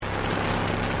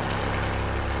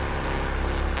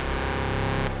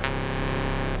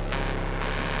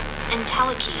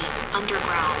Entelechy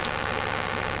Underground.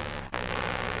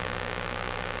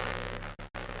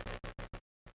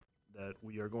 That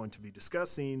we are going to be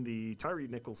discussing the Tyre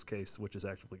Nichols case, which is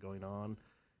actively going on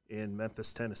in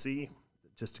Memphis, Tennessee.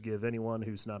 Just to give anyone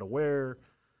who's not aware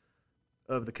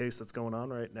of the case that's going on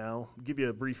right now, give you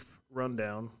a brief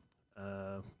rundown.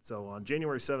 So on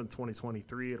January 7th,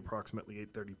 2023, at approximately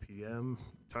 8:30 p.m.,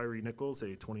 Tyre Nichols,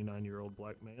 a 29-year-old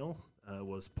black male,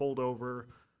 was pulled over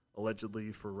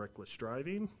allegedly for reckless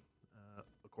driving.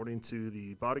 According to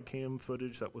the body cam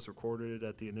footage that was recorded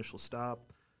at the initial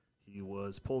stop, he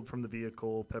was pulled from the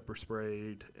vehicle, pepper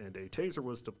sprayed, and a taser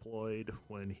was deployed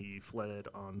when he fled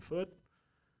on foot.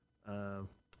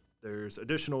 There's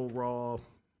additional raw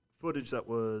footage that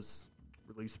was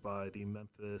released by the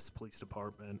Memphis Police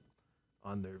Department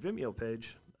on their Vimeo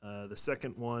page. The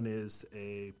second one is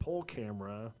a poll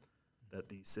camera that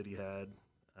the city had,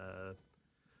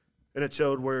 and it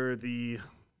showed where the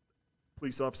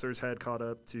police officers had caught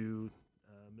up to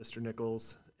Mr.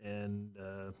 Nichols, and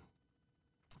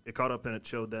it caught up and it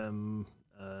showed them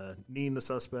kneeing the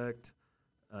suspect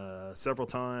several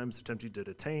times, attempting to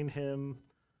detain him.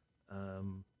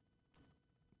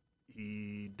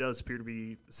 He does appear to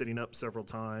be sitting up several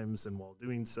times, and while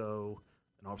doing so,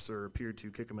 an officer appeared to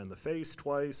kick him in the face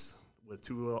twice, with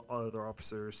two other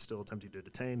officers still attempting to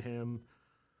detain him.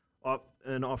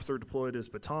 An officer deployed his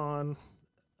baton,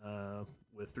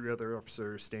 with three other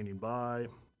officers standing by.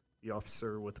 The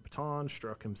officer with the baton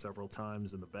struck him several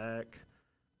times in the back.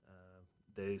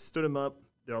 They stood him up.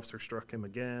 The officer struck him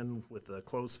again with a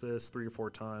closed fist 3 or 4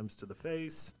 times to the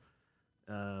face.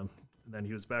 And then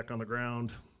he was back on the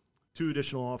ground. 2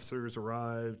 additional officers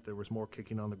arrived. There was more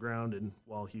kicking on the ground, and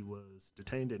while he was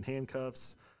detained in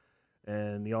handcuffs,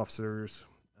 and the officers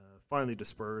finally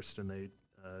dispersed, and they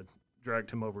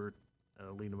dragged him over,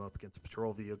 leaned him up against a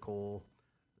patrol vehicle.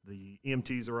 The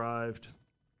EMTs arrived,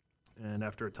 and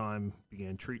after a time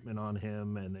began treatment on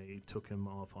him, and they took him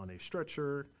off on a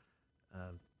stretcher.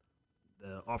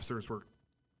 The officers were,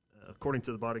 according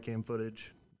to the body cam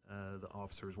footage, the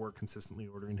officers were consistently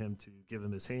ordering him to give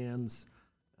him his hands,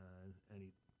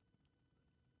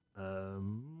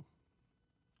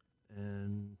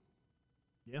 and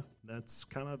yeah, that's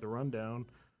kind of the rundown.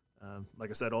 Like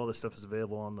I said, all this stuff is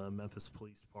available on the Memphis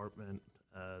Police Department,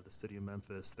 the City of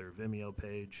Memphis, their Vimeo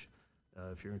page.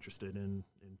 If you're interested in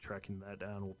tracking that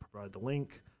down, we'll provide the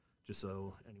link just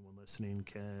so anyone listening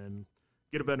can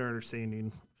get a better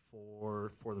understanding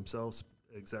for themselves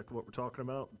exactly what we're talking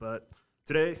about. But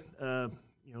today,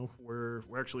 we're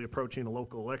actually approaching a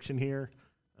local election here.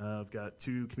 I've got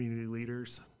 2 community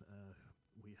leaders.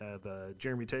 We have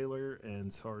Jeremi Taylor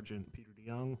and Sergeant Peter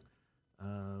DeYoung.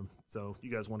 So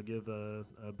you guys want to give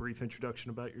a brief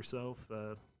introduction about yourself?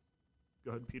 Go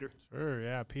ahead, Peter. Sure,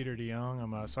 yeah, Peter DeYoung.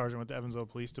 I'm a sergeant with the Evansville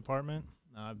Police Department.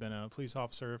 I've been a police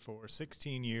officer for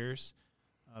 16 years.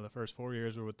 The first 4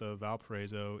 years were with the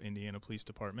Valparaiso, Indiana Police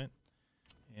Department.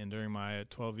 And during my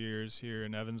 12 years here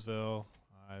in Evansville,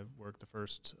 I worked the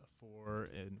first 4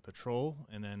 in patrol,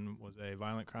 and then was a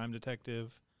violent crime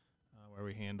detective where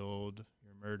we handled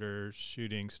your murders,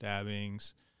 shootings,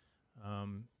 stabbings,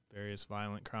 various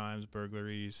violent crimes,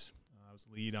 burglaries. I was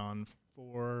lead on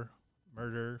 4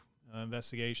 murder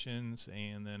investigations,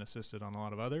 and then assisted on a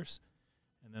lot of others.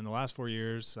 And then the last 4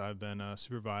 years, I've been a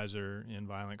supervisor in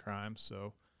violent crime,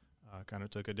 so kind of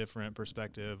took a different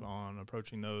perspective on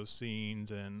approaching those scenes,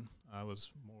 and I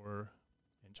was more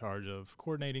in charge of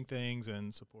coordinating things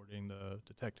and supporting the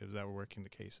detectives that were working the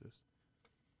cases.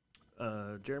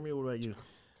 Jeremy, what about you?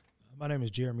 My name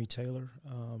is Jeremi Taylor.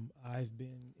 I've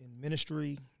been in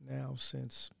ministry now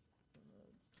since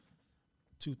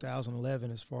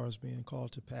 2011 as far as being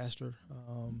called to pastor.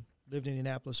 Lived in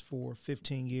Indianapolis for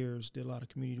 15 years, did a lot of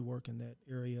community work in that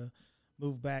area.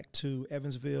 Moved back to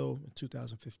Evansville in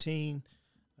 2015.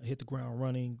 I hit the ground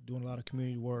running, doing a lot of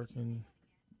community work, and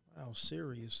wow,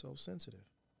 Siri is so sensitive.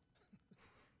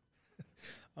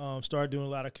 Started doing a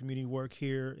lot of community work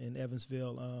here in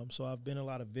Evansville. So I've been in a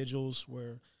lot of vigils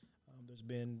where there's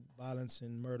been violence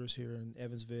and murders here in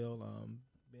Evansville.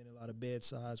 Been in a lot of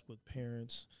bedsides with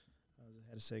parents.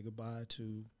 Had to say goodbye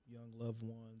to young loved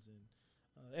ones. And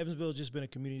Evansville has just been a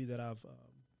community that I've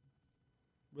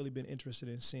really been interested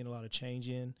in seeing a lot of change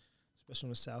in, especially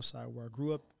on the south side where I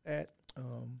grew up at.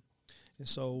 And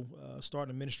so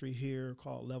starting a ministry here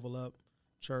called Level Up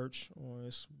Church.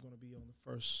 It's going to be on the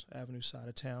First Avenue side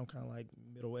of town, kind of like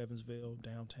middle Evansville,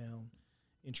 downtown,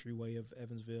 entryway of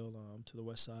Evansville to the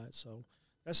west side. So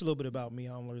that's a little bit about me.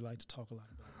 I don't really like to talk a lot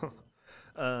about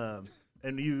it.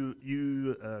 And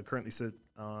you currently sit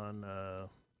on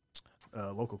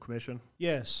local commission?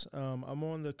 Yes, I'm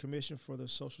on the Commission for the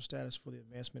Social Status for the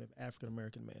Advancement of African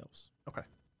American Males. Okay,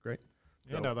 great.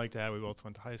 And I'd like to add, we both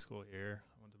went to high school here.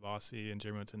 I went to Bosse and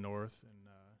Jeremy went to North, and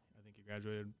I think he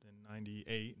graduated in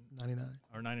 98. 99.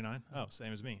 Or 99? Oh,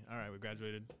 same as me. All right, we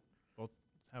graduated. Both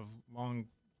have long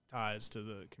ties to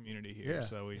the community here,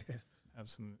 so we have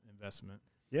some investment.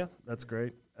 Yeah, that's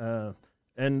great.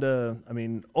 And I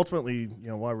mean, ultimately,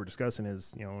 why we're discussing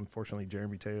is, unfortunately,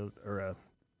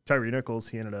 Tyre Nichols,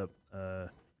 he ended up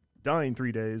dying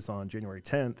 3 days on January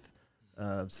 10th.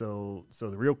 So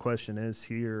the real question is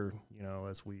here,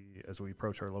 as we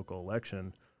approach our local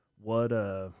election, what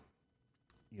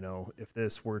if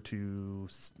this were to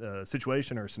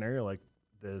situation or scenario like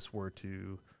this were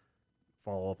to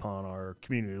fall upon our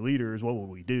community leaders, what would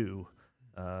we do?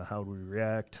 How do we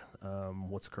react?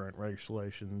 What's current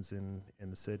regulations in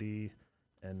the city,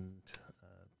 and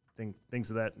things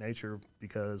of that nature?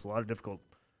 Because a lot of difficult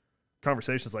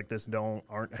conversations like this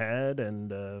aren't had,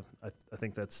 and I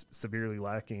think that's severely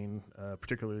lacking,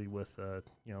 particularly with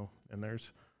and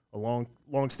there's a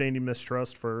long-standing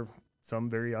mistrust for some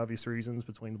very obvious reasons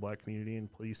between the black community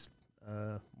and police,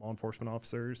 law enforcement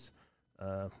officers,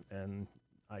 and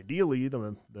ideally,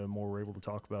 the more we're able to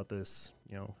talk about this,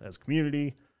 as a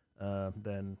community,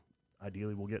 then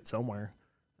ideally we'll get somewhere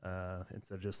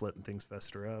instead of just letting things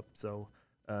fester up. So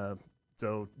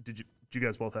did you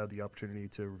guys both have the opportunity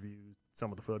to review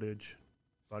some of the footage,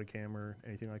 body cam or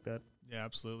anything like that? Yeah,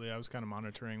 absolutely. I was kind of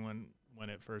monitoring when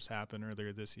it first happened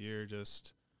earlier this year,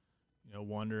 just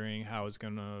wondering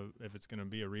if it's gonna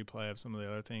be a replay of some of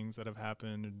the other things that have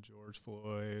happened in George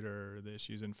Floyd or the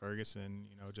issues in Ferguson.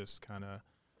 Just kind of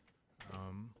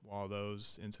while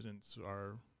those incidents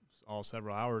are all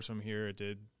several hours from here, it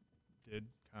did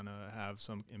kind of have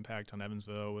some impact on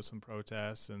Evansville with some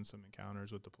protests and some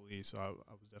encounters with the police. So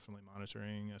I was definitely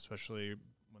monitoring, especially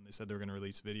when they said they were going to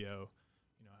release video.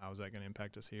 How is that going to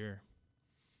impact us here?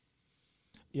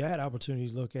 Yeah, I had opportunity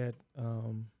to look at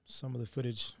some of the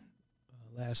footage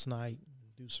last night,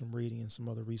 do some reading and some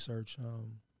other research.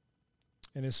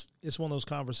 And it's one of those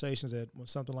conversations that when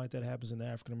something like that happens in the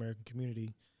African American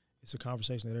community, it's a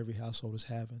conversation that every household is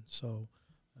having. So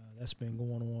that's been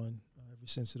going on ever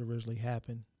since it originally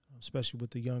happened, especially with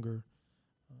the younger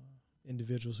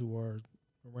individuals who are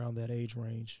around that age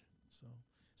range. So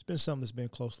it's been something that's been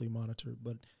closely monitored.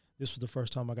 But this was the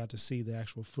first time I got to see the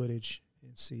actual footage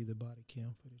and see the body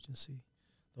cam footage and see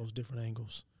those different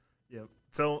angles. Yeah.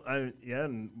 So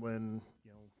and when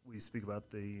we speak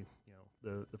about the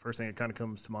first thing that kind of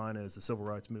comes to mind is the civil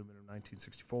rights movement of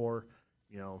 1964.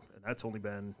 And that's only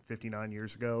been 59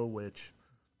 years ago, which,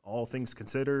 all things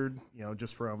considered,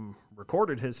 just from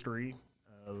recorded history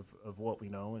of what we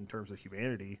know in terms of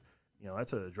humanity,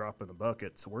 that's a drop in the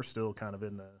bucket. So we're still kind of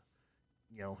in the,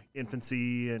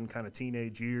 infancy and kind of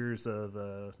teenage years of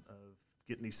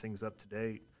getting these things up to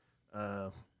date.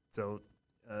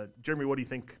 Jeremy, where do you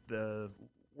think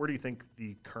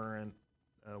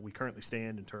we currently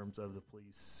stand in terms of the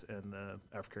police and the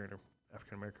African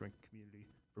American community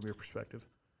from your perspective?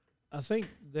 I think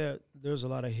that there's a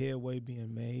lot of headway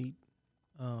being made.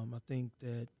 I think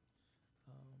that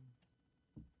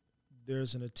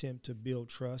there's an attempt to build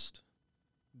trust.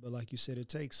 But like you said, it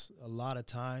takes a lot of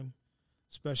time,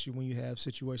 especially when you have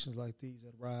situations like these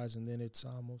that rise, and then it's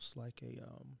almost like a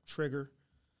trigger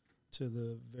to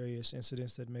the various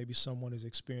incidents that maybe someone has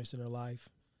experienced in their life.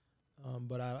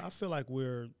 But I feel like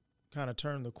we're kind of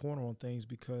turning the corner on things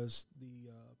because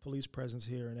the police presence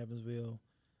here in Evansville,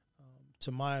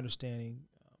 to my understanding,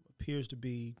 appears to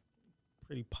be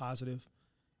pretty positive.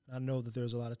 I know that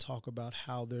there's a lot of talk about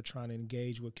how they're trying to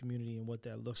engage with community and what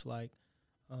that looks like.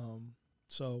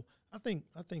 So I think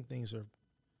things are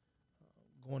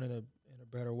going in a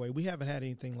better way. We haven't had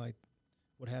anything like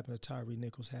what happened to Tyre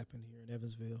Nichols happen here in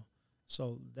Evansville,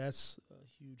 so that's a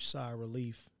huge sigh of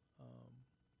relief.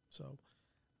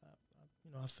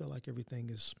 I feel like everything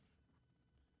is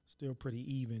still pretty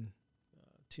even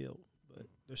till. But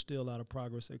there's still a lot of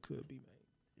progress that could be made.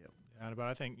 Yep. Yeah, but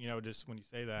I think, just when you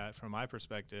say that, from my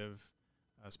perspective,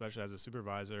 especially as a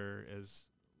supervisor, is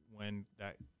when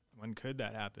could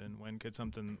that happen? When could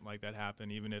something like that happen,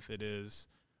 even if it is,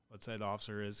 let's say the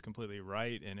officer is completely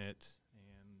right in it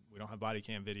and we don't have body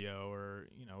cam video, or,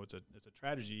 it's a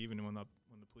tragedy even when the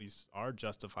police are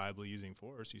justifiably using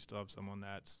force, you still have someone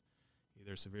that's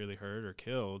either severely hurt or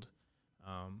killed.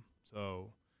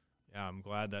 Yeah, I'm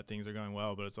glad that things are going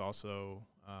well, but it's also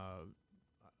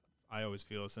I always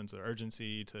feel a sense of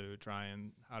urgency to try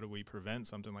and how do we prevent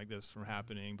something like this from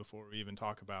happening before we even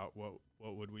talk about what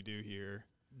would we do here,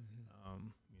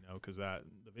 because the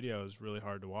video is really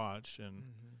hard to watch, and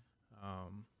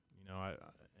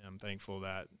I'm thankful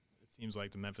that it seems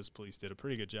like the Memphis police did a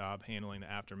pretty good job handling the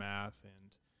aftermath,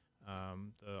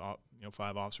 and the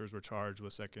 5 officers were charged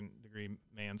with second-degree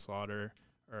manslaughter,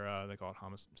 or they call it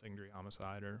second-degree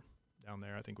homicide, or down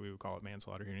there I think we would call it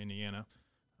manslaughter here in Indiana,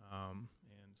 and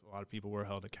a lot of people were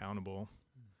held accountable.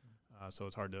 So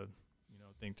it's hard to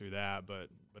think through that, but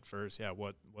first,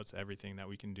 what's everything that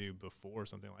we can do before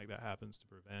something like that happens to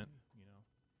prevent,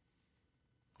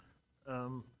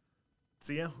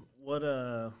 what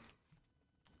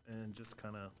and just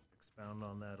kind of expound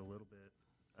on that a little bit.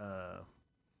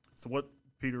 So what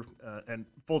Peter, and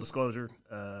full disclosure,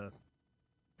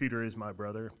 Peter is my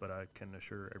brother, but I can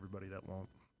assure everybody that won't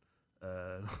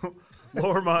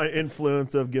lower my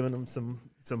influence of giving them some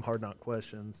hard knock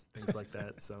questions, things like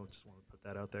that. So just want to put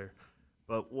that out there.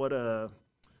 But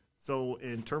so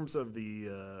in terms of the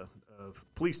of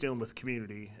police dealing with the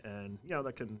community, and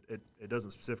that it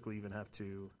doesn't specifically even have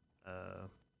to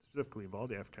specifically involve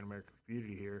the African American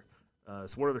community here.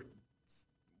 So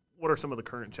what are some of the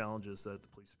current challenges that the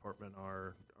police department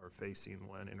are facing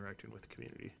when interacting with the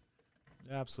community?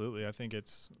 Absolutely, I think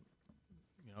it's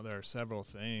there are several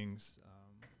things.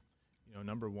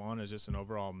 Number one is just an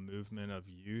overall movement of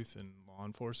youth and law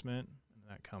enforcement, and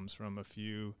that comes from a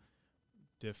few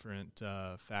different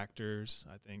factors.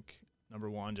 I think number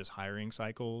one, just hiring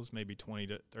cycles. Maybe 20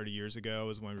 to 30 years ago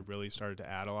is when we really started to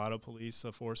add a lot of police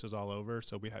forces all over.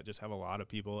 So we just have a lot of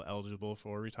people eligible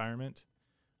for retirement.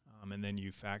 And then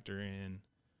you factor in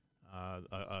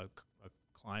a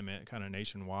climate kind of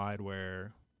nationwide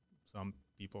where some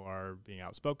people are being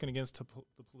outspoken against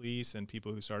the police, and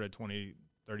people who started 20,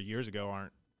 30 years ago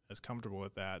aren't as comfortable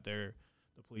with that. The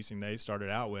policing they started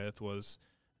out with was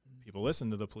people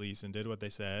listened to the police and did what they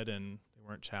said, and they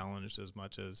weren't challenged as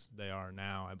much as they are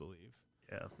now, I believe.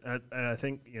 Yeah, and I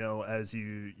think, as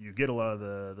you get a lot of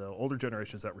the older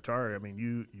generations that retire, I mean,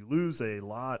 you lose a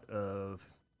lot of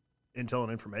intel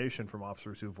and information from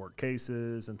officers who've worked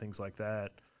cases and things like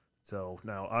that. So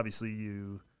now, obviously,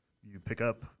 you pick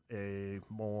up a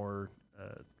more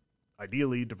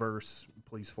ideally diverse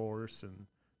police force and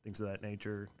things of that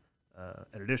nature.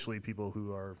 And additionally, people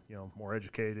who are more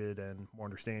educated and more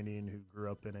understanding, who grew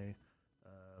up in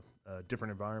a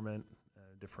different environment,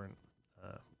 a different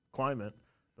climate.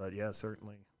 But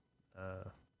certainly,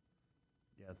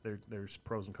 there's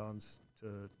pros and cons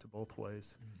to both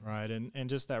ways. Right, and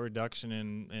just that reduction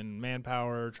in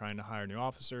manpower, trying to hire new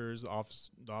officers. The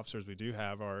officers we do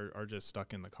have are just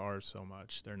stuck in the cars so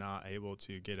much. They're not able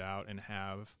to get out and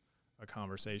have a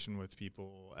conversation with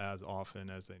people as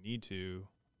often as they need to,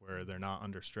 where they're not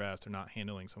under stress, they're not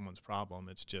handling someone's problem.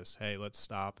 It's just, hey, let's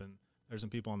stop, and there's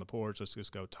some people on the porch, let's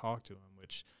just go talk to them,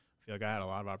 which I feel like I had a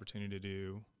lot of opportunity to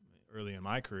do early in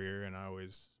my career, and I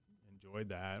always enjoyed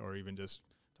that, or even just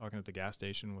talking at the gas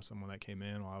station with someone that came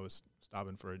in while I was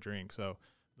stopping for a drink. So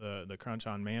the crunch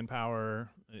on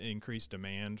manpower, increased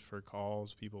demand for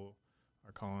calls. People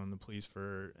are calling the police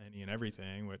for any and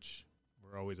everything, which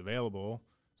we're always available,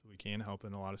 so we can help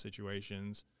in a lot of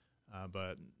situations,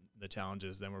 but the challenge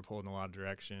is then we're pulled in a lot of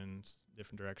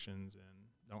different directions, and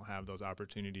don't have those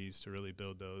opportunities to really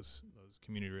build those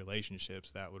community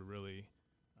relationships that would really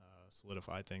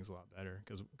solidify things a lot better,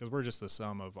 because we're just the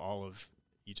sum of all of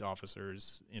each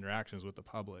officer's interactions with the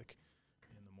public,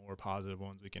 and the more positive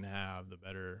ones we can have, the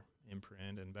better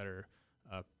imprint and better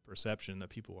perception that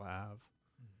people will have.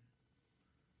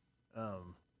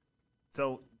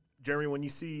 So, Jeremy, when you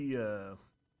see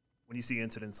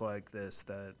incidents like this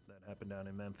that happened down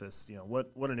in Memphis,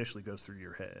 what initially goes through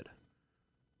your head?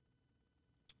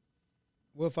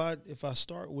 Well, if I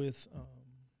start with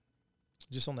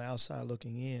just on the outside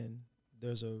looking in,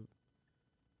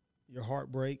 your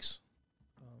heart breaks,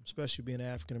 especially being an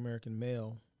African American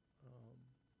male,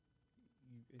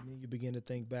 and then you begin to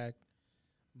think back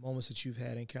moments that you've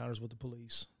had encounters with the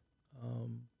police.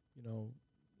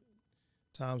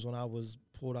 Times when I was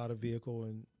pulled out of a vehicle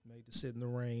and made to sit in the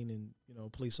rain, and a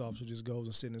police officer just goes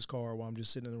and sit in his car while I'm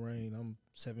just sitting in the rain. I'm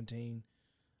 17,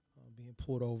 being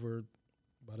pulled over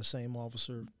by the same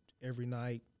officer every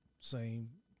night, same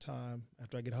time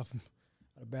after I get off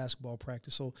of basketball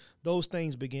practice. So those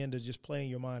things begin to just play in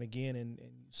your mind again, and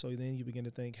so then you begin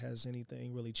to think, has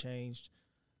anything really changed?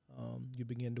 You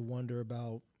begin to wonder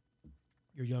about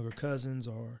your younger cousins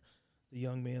or the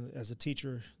young man. As a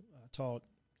teacher, I taught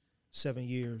 7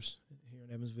 years here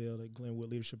in Evansville at Glenwood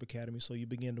Leadership Academy. So you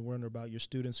begin to wonder about your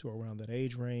students who are around that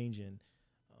age range, and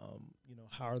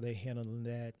how are they handling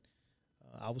that?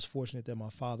 I was fortunate that my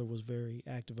father was very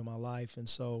active in my life, and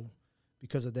so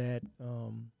because of that,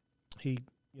 he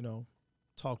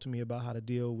talked to me about how to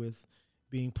deal with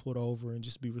being pulled over and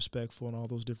just be respectful and all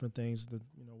those different things.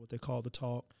 What they call the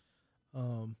talk.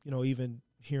 Even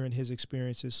hearing his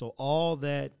experiences. So all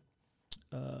that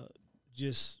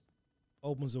just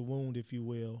opens a wound, if you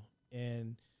will.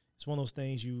 And it's one of those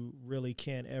things you really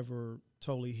can't ever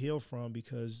totally heal from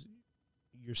because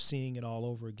you're seeing it all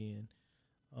over again.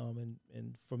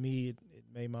 And for me, it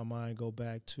made my mind go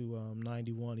back to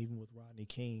 91, even with Rodney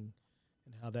King,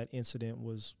 and how that incident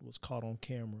was caught on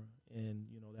camera. And,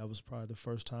 that was probably the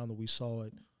first time that we saw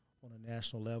it on a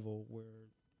national level where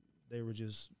they were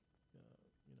just,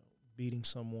 beating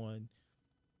someone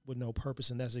with no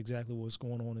purpose. And that's exactly what's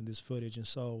going on in this footage. And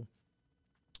so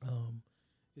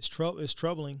it's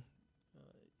troubling.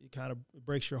 It kind of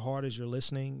breaks your heart as you're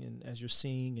listening and as you're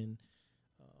seeing. And,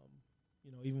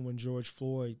 even when George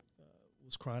Floyd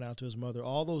was crying out to his mother,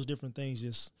 all those different things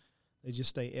just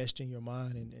stay etched in your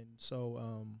mind. And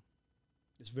so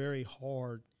it's very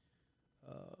hard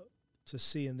to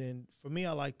see. And then for me,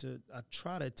 I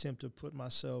try to attempt to put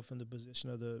myself in the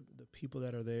position of the people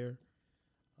that are there.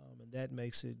 And that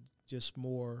makes it just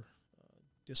more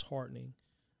disheartening.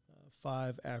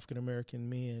 5 African-American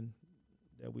men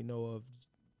that we know of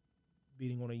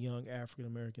beating on a young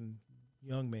African-American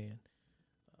young man,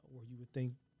 where you would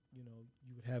think, you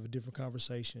would have a different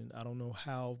conversation. I don't know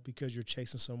how, because you're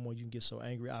chasing someone, you can get so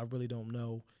angry. I really don't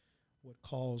know what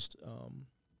caused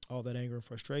all that anger and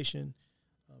frustration.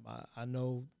 I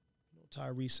know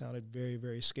Tyree sounded very,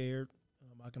 very scared.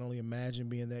 I can only imagine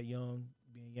being that young,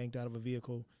 being yanked out of a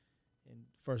vehicle, and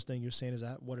first thing you're saying is,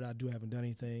 what did I do? I haven't done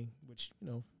anything, which,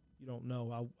 you don't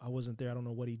know. I wasn't there. I don't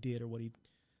know what he did or what he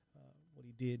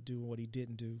did do and what he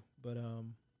didn't do. But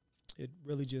it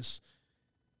really just,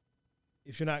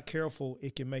 if you're not careful,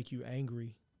 it can make you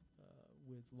angry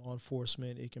with law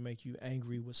enforcement. It can make you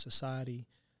angry with society.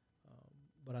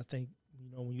 But I think,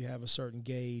 when you have a certain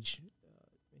gauge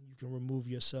and you can remove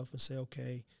yourself and say,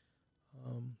 okay,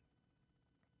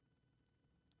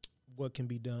 what can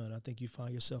be done? I think you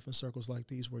find yourself in circles like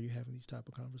these where you're having these type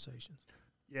of conversations.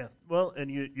 Yeah, well, and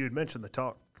you had mentioned the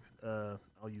talk.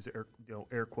 I'll use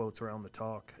air quotes around the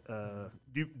talk.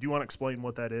 Do you want to explain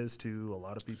what that is to a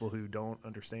lot of people who don't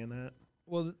understand that?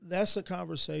 Well, that's a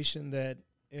conversation that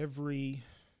every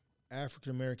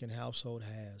African-American household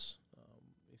has.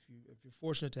 If you're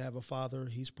fortunate to have a father,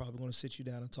 he's probably going to sit you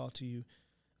down and talk to you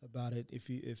about it. If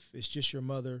it's just your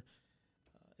mother,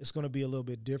 it's going to be a little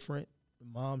bit different.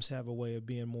 Moms have a way of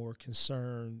being more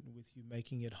concerned with you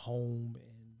making it home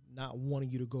and not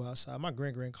wanting you to go outside. My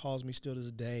grand calls me still to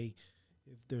this day.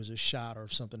 If there's a shot or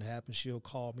if something happens, she'll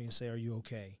call me and say, "Are you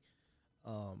okay?"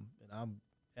 And I'm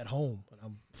at home, and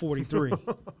I'm 43.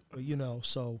 But,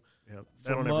 so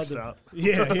that'll never stop.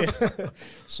 Yeah.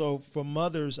 So for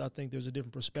mothers, I think there's a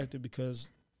different perspective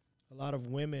because a lot of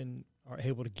women are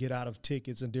able to get out of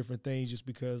tickets and different things just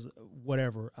because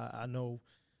whatever. I know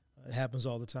it happens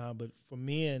all the time. But for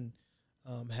men,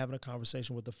 having a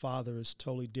conversation with the father is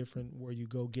totally different, where you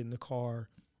go get in the car.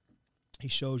 He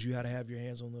shows you how to have your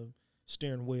hands on the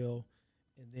steering wheel.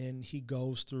 And then he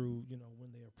goes through,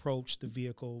 when they approach the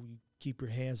vehicle, you keep your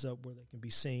hands up where they can be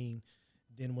seen.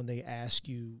 Then when they ask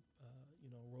you,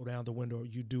 roll down the window,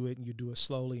 you do it, and you do it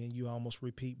slowly, and you almost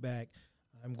repeat back,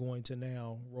 "I'm going to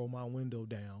now roll my window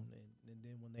down." And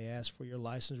then when they ask for your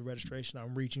license or registration,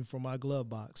 I'm reaching for my glove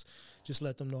box. Just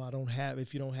let them know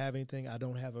if you don't have anything, I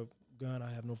don't have a gun,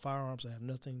 I have no firearms, I have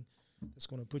nothing that's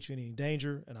going to put you in any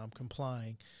danger, and I'm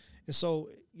complying. And so,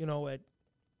 at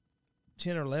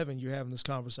 10 or 11, you're having this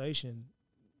conversation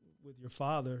with your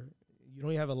father. You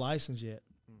don't even have a license yet.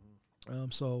 Mm-hmm.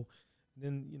 So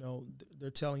then, they're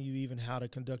telling you even how to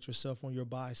conduct yourself on your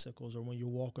bicycles or when you're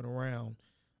walking around.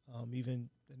 Even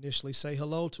initially say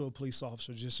hello to a police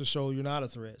officer just to show you're not a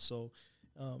threat. So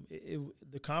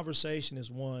the conversation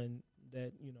is one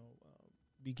that,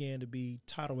 began to be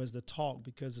titled as the talk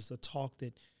because it's a talk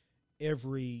that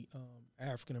every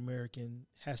African-American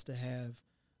has to have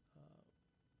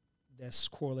that's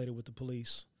correlated with the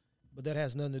police. But that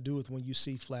has nothing to do with when you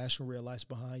see flashing red lights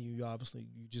behind you.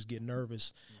 You just get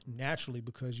nervous naturally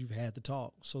because you've had the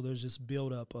talk. So there's this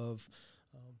buildup of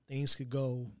things could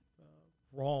go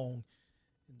wrong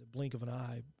in the blink of an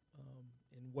eye.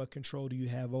 And what control do you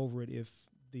have over it if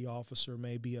the officer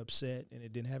may be upset and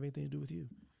it didn't have anything to do with you?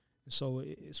 And so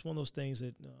it's one of those things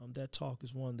that that talk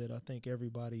is one that I think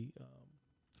everybody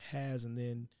has. And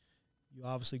then you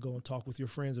obviously go and talk with your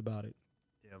friends about it.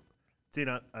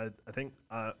 Tina, I think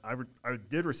I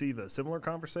did receive a similar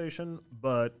conversation,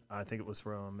 but I think it was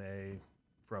from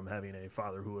having a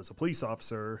father who was a police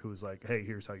officer who was like, "Hey,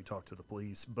 here's how you talk to the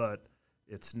police," but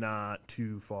it's not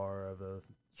too far of a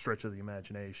stretch of the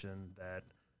imagination that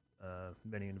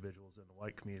many individuals in the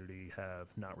white community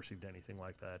have not received anything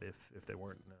like that if they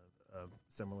weren't in a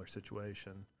similar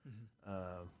situation. Mm-hmm.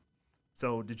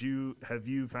 So have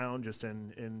you found just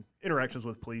in interactions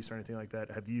with police or anything like that,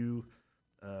 have you,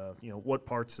 what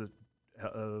parts of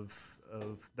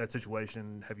that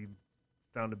situation have you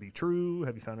found to be true?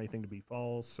 Have you found anything to be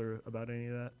false or about any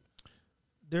of that?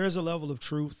 There is a level of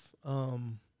truth.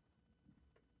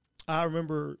 I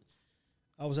remember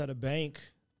I was at a bank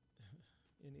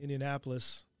in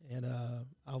Indianapolis, and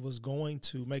I was going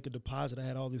to make a deposit. I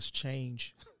had all this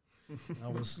change. I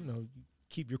was,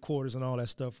 keep your quarters and all that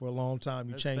stuff for a long time.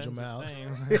 You change them out.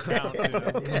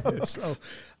 Yeah, so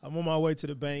I'm on my way to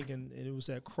the bank, and it was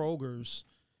at Kroger's,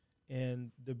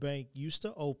 and the bank used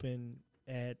to open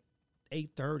at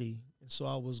 8:30, and so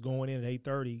I was going in at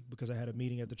 8:30 because I had a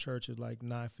meeting at the church at like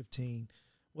 9:15.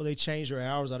 Well, they changed their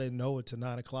hours. I didn't know it till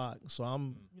 9 o'clock. So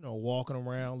I'm, walking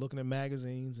around looking at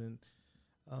magazines, and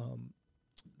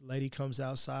lady comes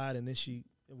outside, and then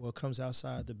comes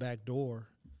outside the back door,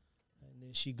 and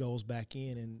then she goes back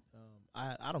in, and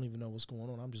I don't even know what's going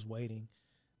on. I'm just waiting.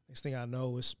 Next thing I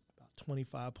know, it's about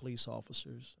 25 police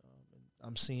officers. And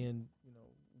I'm seeing,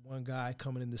 one guy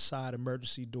coming in the side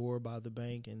emergency door by the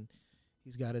bank, and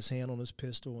he's got his hand on his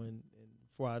pistol, and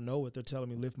before I know it, they're telling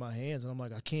me lift my hands, and I'm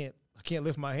like, I can't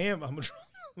lift my hand. I'm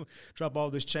gonna drop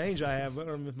all this change I have. I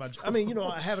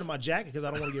have it in my jacket because I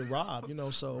don't want to get robbed.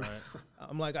 So right.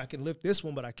 I'm like, I can lift this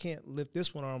one, but I can't lift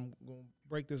this one, or I'm gonna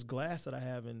break this glass that I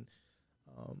have. And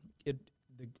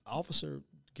the officer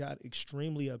got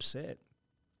extremely upset,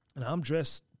 and I'm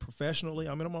dressed professionally.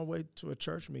 I'm on my way to a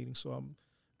church meeting, so I'm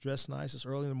dressed nice. It's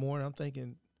early in the morning. I'm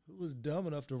thinking, who was dumb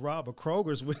enough to rob a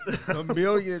Kroger's with a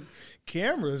million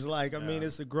cameras? Like, I mean,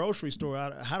 it's a grocery store.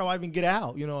 How do I even get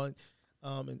out?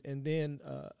 And then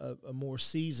a more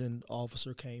seasoned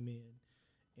officer came in,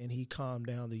 and he calmed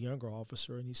down the younger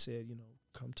officer, and he said,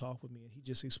 come talk with me. And he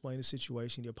just explained the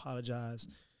situation. He apologized,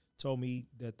 told me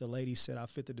that the lady said I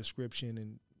fit the description,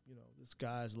 and this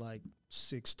guy's like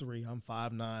 6'3", I'm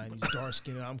 5'9", he's dark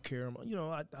skinned, I'm Karen. I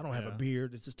don't have a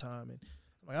beard. It's this time, and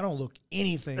I'm like, I don't look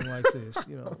anything like this,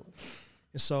 And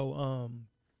so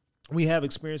we have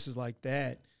experiences like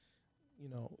that.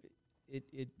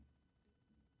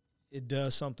 It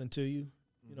does something to you,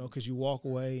 because you walk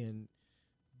away, and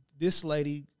this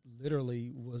lady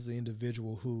literally was the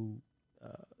individual who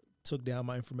took down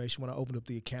my information when I opened up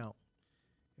the account.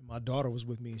 And my daughter was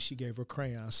with me, and she gave her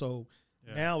crayon. So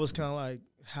now it was kind of like,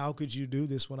 how could you do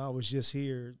this when I was just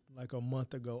here like a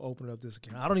month ago opening up this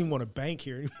account? I don't even want to bank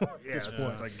here anymore. Yeah,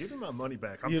 it's like, give me my money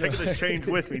back. I'm taking this change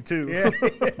with me too.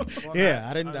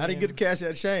 I didn't get to cash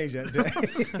that change that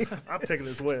day. I'm taking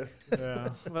this with. Yeah,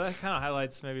 well, that kind of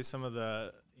highlights maybe some of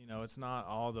the, it's not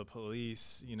all the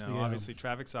police. Obviously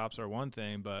traffic stops are one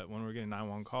thing, but when we're getting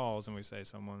 911 calls and we say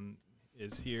someone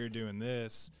is here doing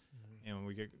this, and when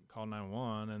we get called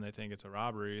 911 and they think it's a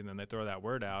robbery, and then they throw that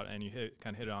word out, and you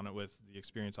kind of hit on it with the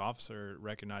experienced officer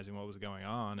recognizing what was going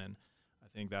on. And I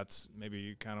think that's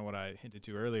maybe kind of what I hinted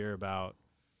to earlier about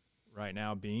right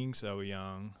now being so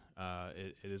young.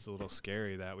 It is a little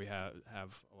scary that we have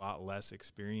a lot less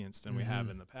experience than we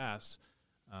have in the past.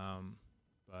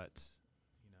 But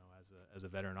as a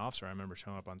veteran officer, I remember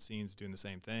showing up on scenes doing the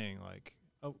same thing. Like,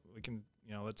 oh, we can,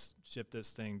 let's shift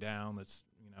this thing down. Let's,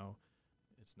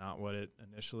 it's not what it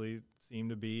initially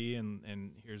seemed to be,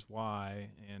 and here's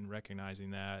why, and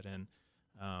recognizing that. And,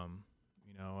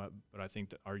 but I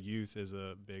think that our youth is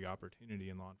a big opportunity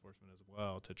in law enforcement as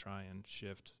well to try and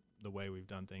shift the way we've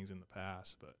done things in the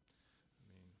past. But,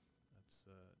 that's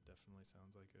definitely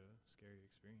sounds like a scary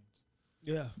experience.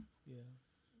 Yeah.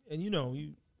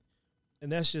 And,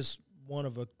 and that's just one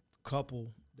of a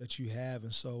couple that you have.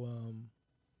 And so,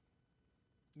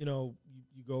 you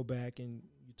go back and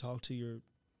you talk to your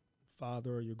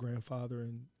father or your grandfather,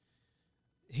 and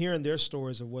hearing their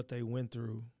stories of what they went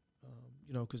through,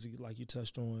 because like you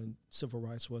touched on, civil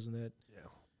rights wasn't that. Yeah,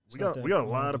 we got a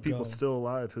lot of people still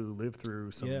alive who lived through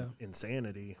some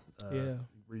insanity. You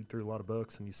read through a lot of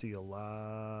books, and you see a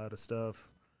lot of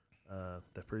stuff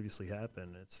that previously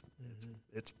happened.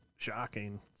 It's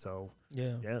shocking. So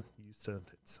it's a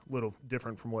little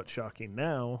different from what's shocking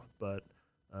now, but.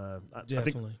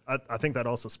 Definitely. I think that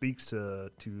also speaks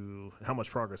to how much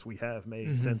progress we have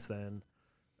made since then.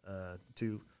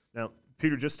 Now,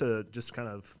 Peter, just to kind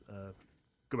of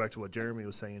go back to what Jeremy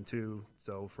was saying too.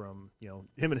 So from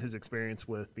him and his experience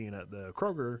with being at the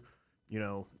Kroger,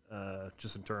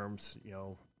 just in terms,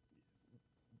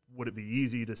 would it be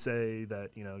easy to say that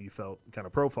you felt kind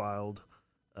of profiled?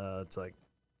 It's like,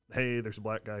 hey, there's a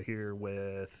black guy here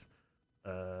with.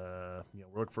 We're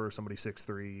looking for somebody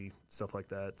 6'3", stuff like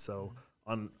that. So,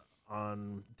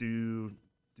 do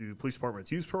police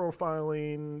departments use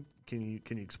profiling? Can you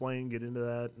explain, get into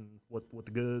that, and what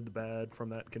the good, the bad from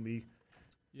that can be?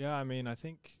 Yeah, I mean, I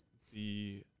think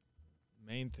the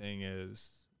main thing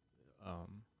is,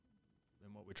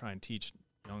 and what we try and teach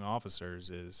young officers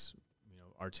is,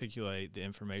 articulate the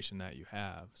information that you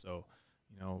have. So,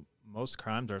 most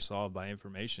crimes are solved by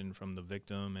information from the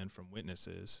victim and from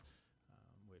witnesses,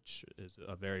 which is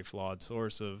a very flawed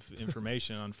source of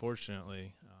information,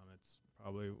 unfortunately. It's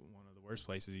probably one of the worst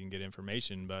places you can get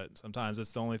information, but sometimes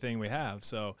it's the only thing we have.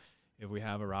 So if we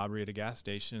have a robbery at a gas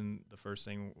station, the first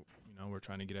thing, we're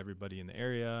trying to get everybody in the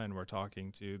area, and we're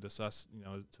talking to the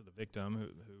to the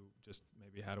victim who just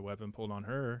maybe had a weapon pulled on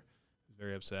her, who's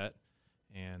very upset,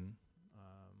 and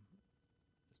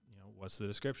what's the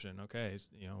description? Okay,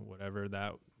 whatever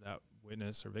that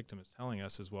witness or victim is telling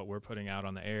us is what we're putting out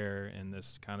on the air in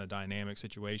this kind of dynamic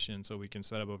situation, so we can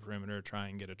set up a perimeter, try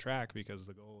and get a track, because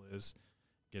the goal is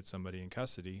get somebody in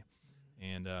custody.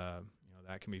 And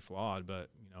that can be flawed, but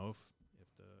if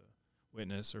the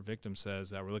witness or victim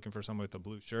says that we're looking for someone with a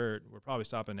blue shirt, we're probably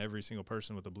stopping every single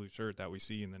person with a blue shirt that we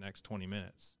see in the next 20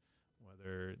 minutes,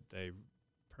 whether they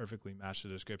perfectly match the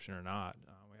description or not.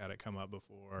 We had it come up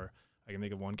before. I can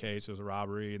think of one case. It was a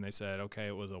robbery, and they said, okay,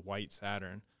 it was a white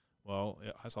Saturn. Well,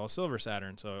 I saw a silver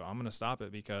Saturn, so I'm going to stop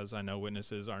it, because I know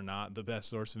witnesses are not the best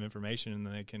source of information, and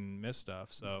they can miss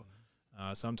stuff. So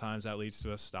sometimes that leads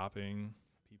to us stopping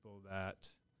people that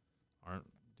aren't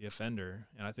the offender.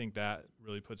 And I think that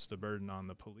really puts the burden on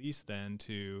the police then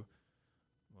to,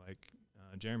 like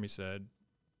Jeremy said,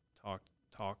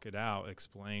 talk it out,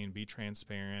 explain, be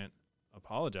transparent,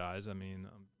 apologize. I mean,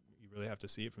 you really have to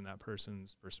see it from that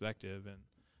person's perspective, and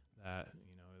that,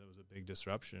 it was a big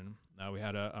disruption. We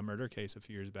had a murder case a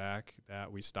few years back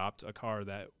that we stopped a car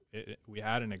that we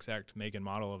had an exact make and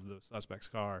model of the suspect's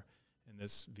car, and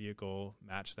this vehicle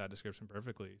matched that description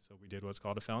perfectly. So we did what's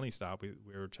called a felony stop. We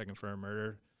were checking for a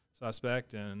murder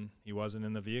suspect, and he wasn't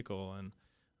in the vehicle. And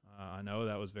I know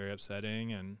that was very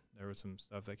upsetting, and there was some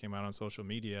stuff that came out on social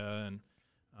media, and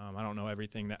I don't know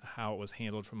everything how it was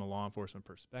handled from a law enforcement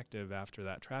perspective after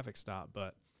that traffic stop,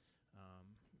 but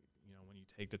when you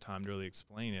take the time to really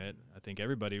explain it, I think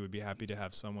everybody would be happy to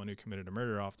have someone who committed a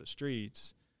murder off the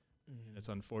streets. Mm-hmm. And it's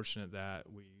unfortunate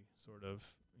that we sort of,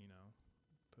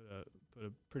 put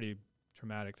a pretty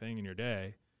traumatic thing in your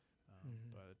day,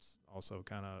 but it's also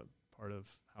kind of part of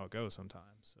how it goes sometimes.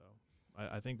 So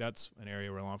I think that's an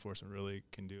area where law enforcement really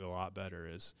can do a lot better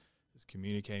is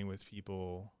communicating with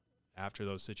people after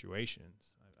those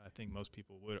situations. I think most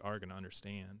people are going to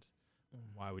understand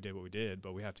why we did what we did,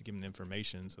 but we have to give them the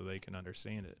information so they can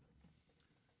understand it.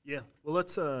 Yeah. Well,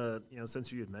 let's,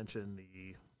 since you had mentioned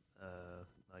the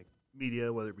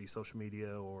media, whether it be social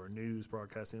media or news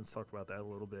broadcasting, let's talk about that a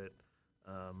little bit.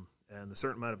 And the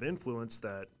certain amount of influence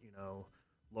that,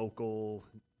 local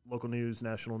news,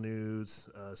 national news,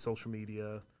 social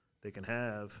media, they can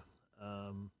have.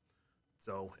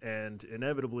 And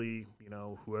inevitably,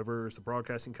 whoever's the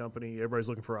broadcasting company, everybody's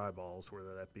looking for eyeballs,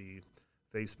 whether that be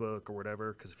Facebook or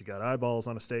whatever, because if you got eyeballs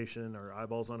on a station or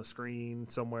eyeballs on a screen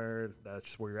somewhere,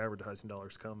 that's where your advertising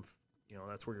dollars come.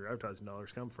 That's where your advertising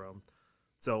dollars come from.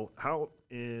 So how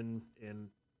in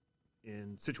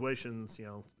situations,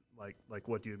 like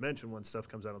what you had mentioned, when stuff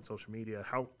comes out on social media,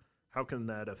 how can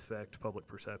that affect public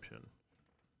perception?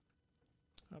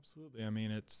 Absolutely. I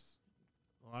mean, it's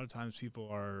a lot of times people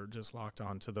are just locked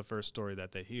on to the first story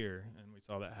that they hear, and we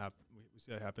saw that we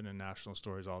see that happen in national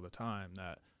stories all the time,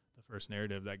 that the first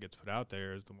narrative that gets put out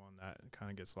there is the one that kind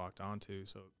of gets locked onto.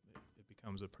 So it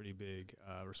becomes a pretty big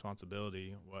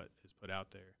responsibility what is put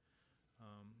out there.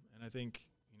 And I think,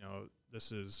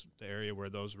 this is the area where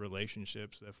those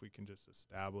relationships, if we can just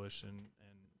establish and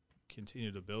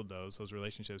continue to build those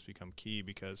relationships become key,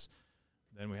 because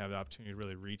then we have the opportunity to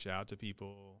really reach out to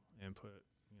people and put,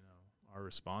 our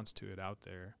response to it out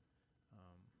there.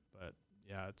 But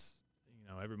yeah, it's,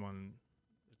 everyone,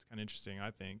 it's kind of interesting,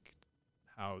 I think,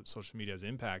 how social media has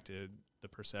impacted the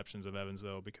perceptions of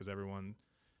Evansville, because everyone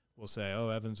will say, oh,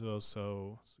 Evansville's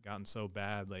gotten so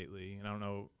bad lately. And I don't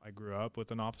know, I grew up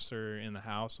with an officer in the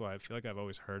house, so I feel like I've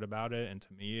always heard about it. And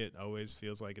to me, it always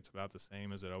feels like it's about the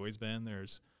same as it always been.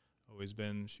 There's always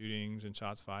been shootings and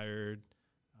shots fired.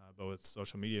 But with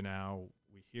social media now,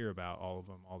 we hear about all of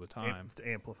them all the time. It's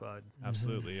amplified.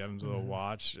 Absolutely. Evansville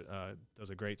Watch does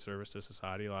a great service to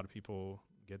society. A lot of people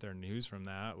get their news from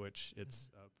that, which it's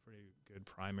a pretty good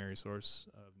primary source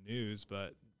of news,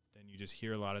 but then you just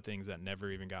hear a lot of things that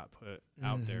never even got put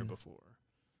out there before.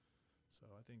 So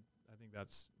I think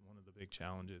that's one of the big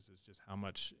challenges, is just how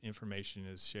much information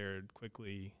is shared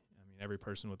quickly. I mean, every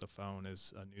person with a phone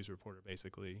is a news reporter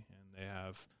basically, and they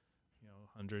have,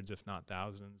 hundreds, if not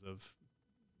thousands of,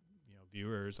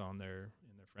 viewers in their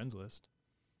friends list.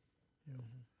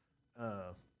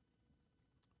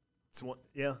 So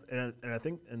yeah, and I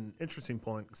think an interesting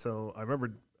point. So I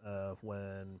remember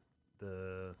when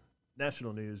the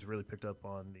national news really picked up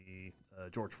on the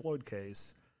George Floyd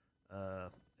case,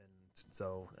 and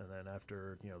then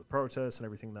after the protests and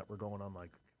everything that were going on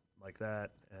like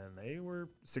that, and they were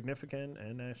significant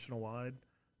and national wide.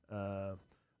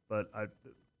 But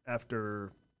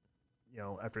after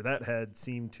that had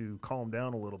seemed to calm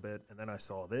down a little bit, and then I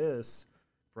saw this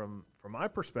from my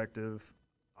perspective,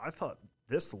 I thought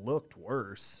this looked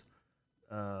worse,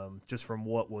 just from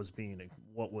what was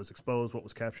exposed, what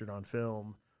was captured on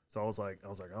film. So I was like,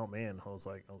 oh man, I was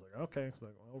like, okay,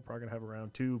 well, we're probably gonna have a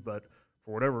round two, but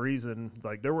for whatever reason,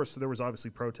 like there was obviously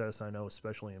protests, I know,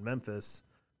 especially in Memphis,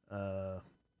 but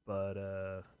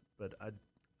I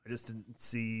just didn't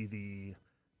see the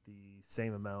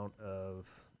same amount of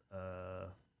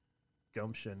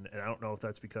gumption, and I don't know if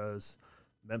that's because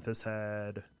Memphis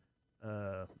had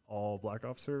all black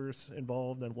officers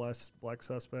involved and black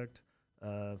suspect,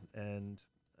 and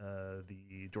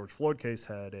the George Floyd case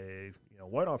had a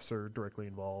white officer directly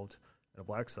involved and a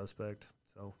black suspect.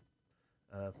 So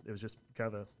it was just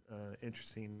kind of an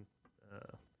interesting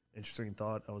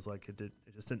thought. I was like, it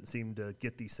just didn't seem to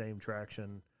get the same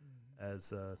traction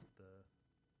as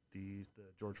the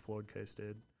George Floyd case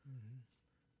did.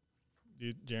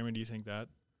 Jeremy, do you think that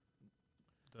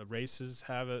the races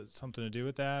have something to do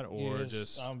with that, or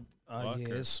just luck?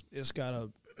 It's got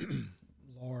a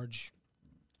large.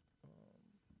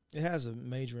 It has a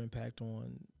major impact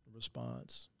on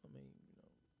response. I mean,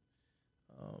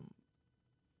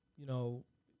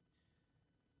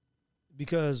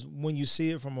 because when you see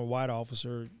it from a white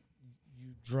officer,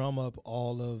 you drum up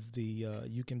all of the.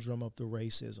 You can drum up the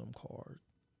racism card.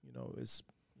 It's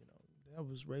that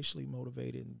was racially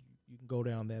motivated, and you can go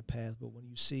down that path. But when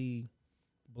you see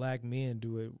black men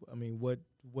do it, I mean, what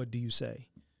do you say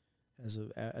as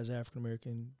African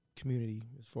American community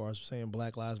as far as saying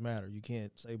Black Lives Matter? You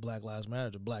can't say Black Lives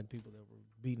Matter to black people that were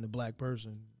beating a black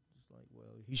person. It's like,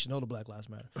 well, he should know the Black Lives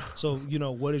Matter. So,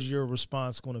 what is your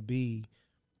response going to be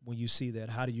when you see that?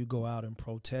 How do you go out and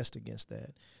protest against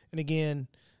that? And again,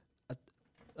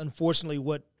 unfortunately,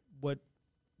 what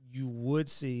you would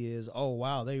see is, oh,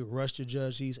 wow, they rushed to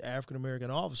judge these African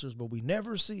American officers, but we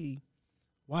never see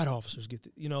white officers get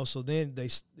so then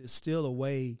there's still a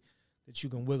way that you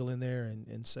can wiggle in there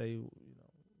and say,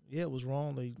 yeah, it was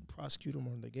wrong. They prosecute them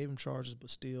or they gave them charges, but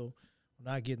still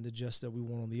we're not getting the justice that we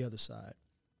want on the other side.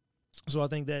 So I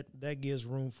think that gives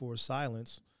room for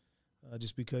silence,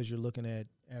 just because you're looking at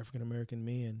African American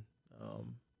men,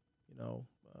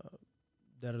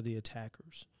 that are the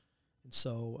attackers. And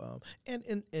so,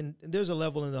 and there's a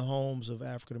level in the homes of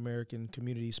African American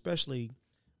community, especially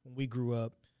when we grew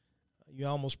up, you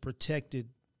almost protected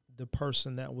the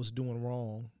person that was doing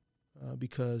wrong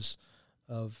because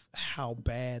of how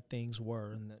bad things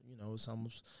were. And that, it's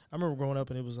almost, I remember growing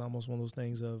up and it was almost one of those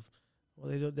things of,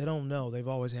 well, they don't know. They've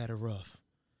always had it rough.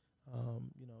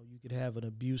 You could have an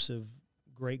abusive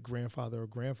great-grandfather or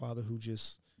grandfather who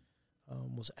just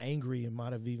was angry and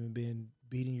might have even been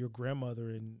beating your grandmother.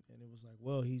 And it was like,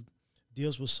 well, he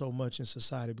deals with so much in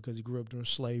society because he grew up during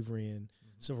slavery and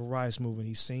civil rights movement.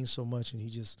 He's seen so much and he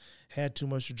just had too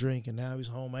much to drink, and now he's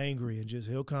home angry and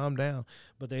he'll calm down.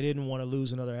 But they didn't want to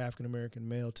lose another African-American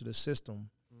male to the system.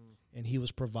 And he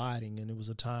was providing, and it was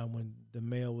a time when the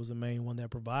male was the main one that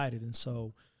provided. And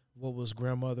so what was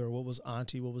grandmother, what was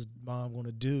auntie, what was mom going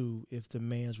to do if the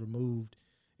man's removed?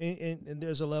 And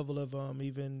there's a level of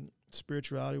even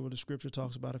spirituality where the scripture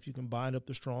talks about if you can bind up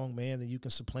the strong man, then you can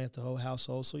supplant the whole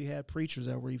household. So you had preachers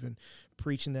that were even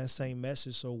preaching that same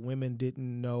message, so women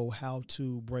didn't know how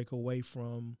to break away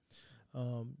from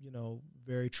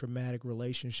very traumatic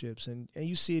relationships. And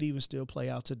you see it even still play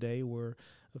out today where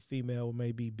a female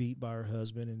may be beat by her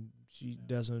husband and she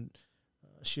doesn't,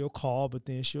 she'll call, but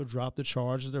then she'll drop the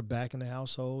charges. They're back in the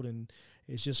household, and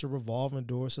it's just a revolving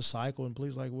door. It's a cycle. And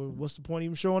police like, well, what's the point of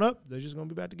even showing up? They're just going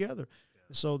to be back together.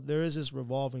 Yeah. So there is this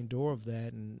revolving door of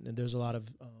that, and there's a lot of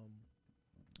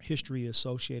history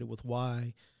associated with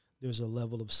why there's a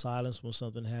level of silence when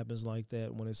something happens like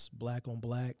that, when it's black on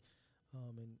black.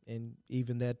 And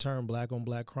even that term, black on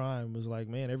black crime, was like,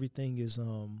 man, everything is,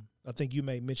 I think you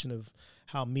made mention of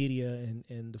how media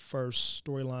and the first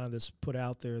storyline that's put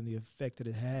out there and the effect that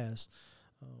it has.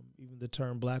 Even the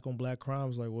term black on black crime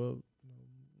is like, well,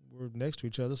 we're next to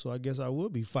each other, so I guess I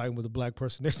would be fighting with a black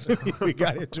person next to me if we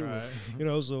got into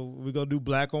it. So we're going to do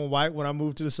black on white when I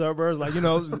move to the suburbs. Like,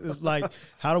 it's like,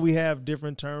 how do we have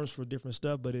different terms for different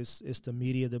stuff? But it's the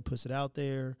media that puts it out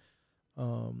there.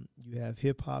 You have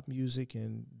hip-hop music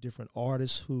and different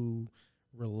artists who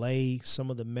relay some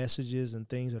of the messages and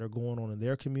things that are going on in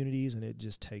their communities, and it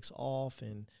just takes off.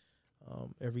 And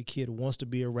Every kid wants to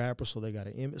be a rapper, so they got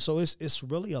an image. So it's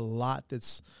really a lot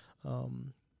that's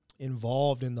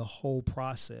involved in the whole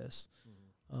process.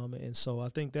 And so I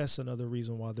think that's another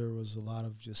reason why there was a lot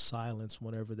of just silence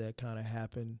whenever that kind of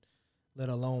happened, let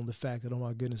alone the fact that, oh,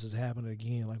 my goodness, it's happening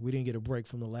again. Like, we didn't get a break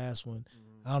from the last one.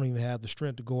 I don't even have the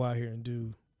strength to go out here and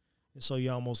do. And so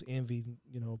you almost envy,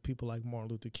 people like Martin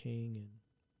Luther King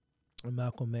and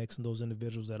Malcolm X and those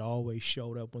individuals that always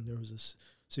showed up when there was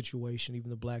a situation, even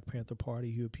the Black Panther Party,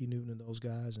 Huey P. Newton and those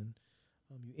guys. And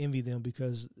you envy them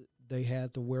because they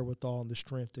had the wherewithal and the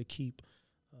strength to keep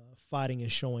fighting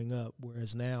and showing up,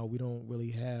 whereas now we don't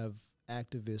really have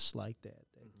activists like that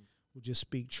will just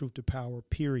speak truth to power,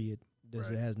 period.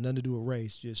 It has nothing to do with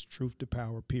race, just truth to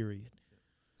power, period.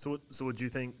 So would you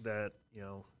think that,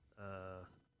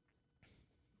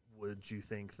 would you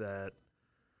think that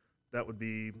that would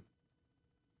be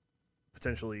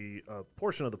potentially a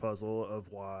portion of the puzzle of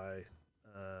why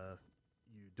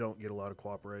you don't get a lot of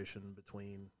cooperation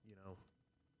between,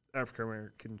 African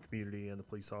American community and the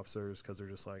police officers, because they're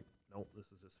just like, nope, this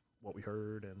is just what we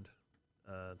heard, and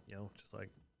just like,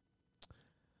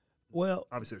 well,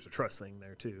 obviously there's a trust thing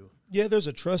there too. Yeah, there's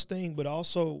a trust thing, but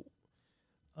also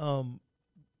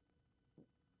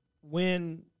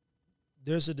when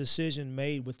there's a decision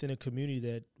made within a community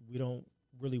that we don't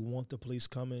really want the police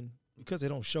coming because they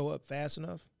don't show up fast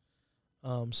enough,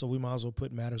 so we might as well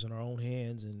put matters in our own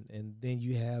hands, and then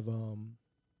you have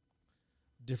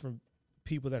different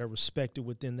people that are respected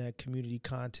within that community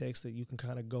context that you can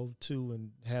kind of go to and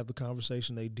have the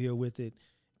conversation. They deal with it.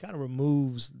 Kind of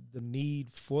removes the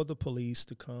need for the police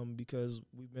to come because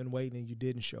we've been waiting and you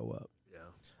didn't show up.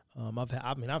 Yeah. I've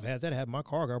had that happen. My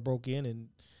car got broke in, and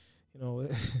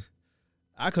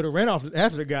I could have ran off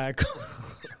after the guy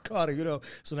caught it.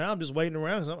 So now I'm just waiting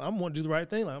around. I'm going to do the right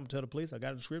thing. Like, I'm going to tell the police I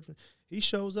got a description. He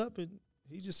shows up and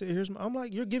he just said, "Here's my." I'm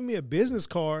like, "You're giving me a business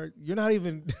card. You're not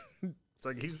even." It's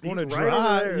like he's going to right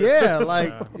drive. over there. Yeah,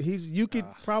 like you could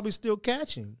probably still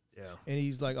catch him. Yeah. And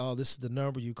he's like, "Oh, this is the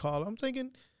number you call." I'm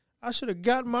thinking, I should have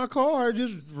gotten my car,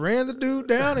 just ran the dude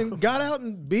down and got out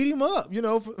and beat him up.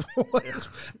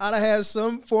 I'd have had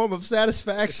some form of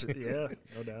satisfaction. Yeah,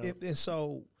 no doubt. And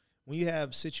so when you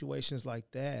have situations like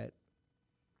that,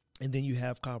 and then you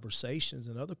have conversations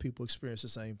and other people experience the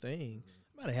same thing, I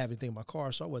might have had anything in my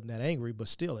car, so I wasn't that angry, but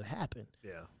still it happened.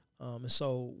 Yeah. And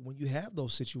so when you have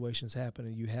those situations happen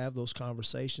and you have those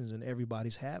conversations and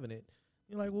everybody's having it,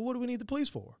 you're like, well, what do we need the police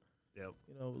for? Yep.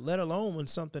 Let alone when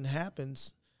something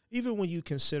happens, even when you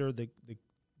consider the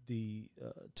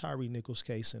Tyre Nichols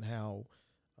case and how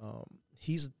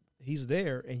he's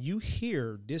there, and you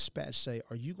hear dispatch say,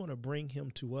 "Are you going to bring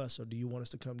him to us, or do you want us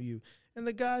to come to you?" And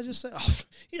the guy just said, "Oh,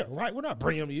 yeah, right. We're not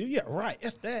bringing him to you. Yeah, right.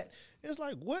 F that." And it's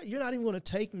like, what? You're not even going to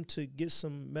take him to get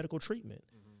some medical treatment,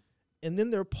 and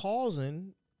then they're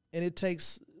pausing, and it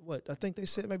takes what I think they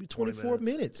said maybe 24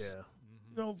 minutes. Yeah.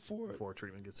 Before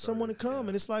treatment gets started. Someone to come, yeah.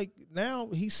 and it's like now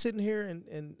he's sitting here,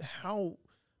 and how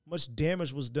much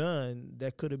damage was done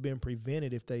that could have been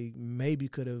prevented if they maybe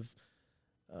could have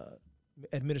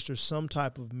administered some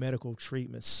type of medical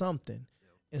treatment, something. Yep.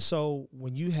 And so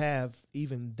when you have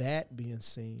even that being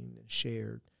seen and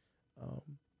shared,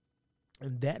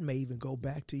 and that may even go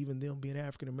back to even them being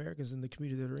African Americans in the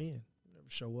community that they're in, never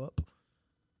show up,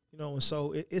 and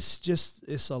so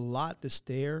it's a lot that's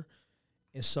there.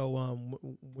 And so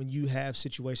when you have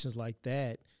situations like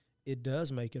that, it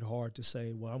does make it hard to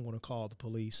say, well, I'm going to call the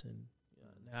police, and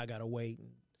now I got to wait and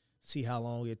see how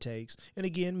long it takes. And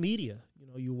again, media,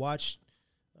 you watch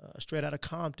Straight Outta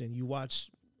Compton, you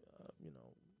watch,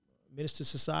 Menace to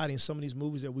Society, and some of these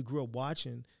movies that we grew up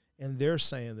watching, and they're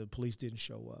saying the police didn't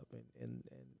show up, and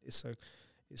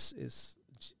it's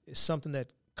something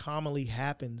that commonly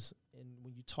happens. And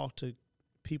when you talk to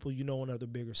people in other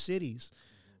bigger cities,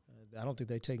 I don't think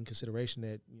they take in consideration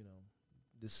that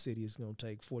this city is going to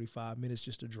take 45 minutes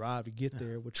just to drive to get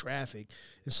there with traffic.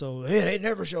 And so, they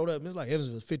never showed up. It's like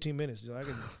Evansville, 15 minutes.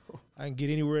 I can get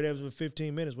anywhere at Evansville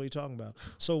 15 minutes. What are you talking about?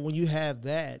 So when you have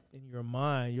that in your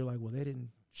mind, you're like, well, they didn't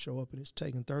show up, and it's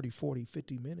taking 30, 40,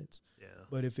 50 minutes. Yeah.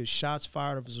 But if it's shots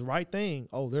fired, if it's the right thing,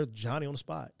 they're Johnny on the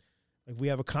spot. Like, we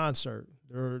have a concert.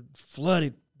 They're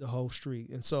flooded the whole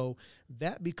street. And so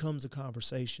that becomes a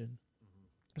conversation.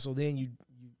 So then you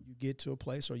get to a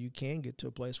place, or you can get to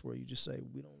a place where you just say,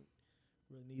 we don't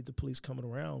really need the police coming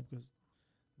around because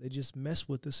they just mess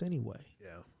with us anyway.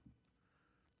 Yeah.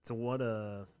 So what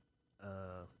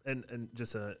and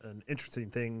just an interesting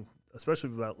thing,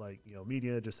 especially about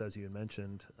media, just as you had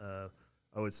mentioned,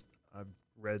 I've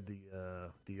read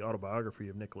the autobiography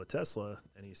of Nikola Tesla,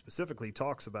 and he specifically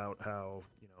talks about how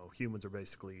humans are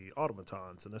basically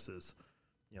automatons, and this is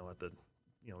at the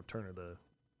turn of the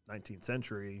 19th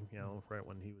century, right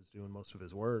when he was doing most of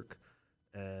his work.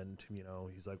 And,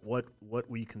 he's like, what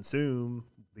we consume,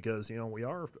 because, we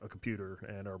are a computer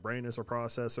and our brain is our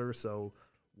processor. So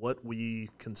what we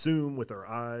consume with our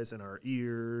eyes and our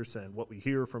ears and what we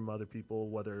hear from other people,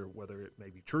 whether it may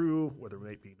be true, whether it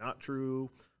may be not true,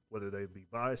 whether they be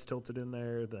bias tilted in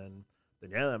there, then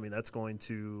yeah, I mean, that's going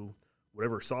to,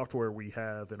 whatever software we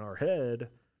have in our head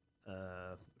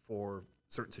for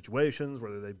certain situations,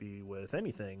 whether they be with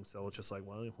anything. So it's just like,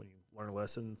 well, when you learn a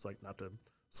lesson, it's like not to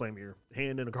slam your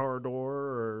hand in a car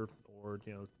door or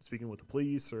speaking with the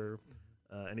police or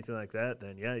anything like that.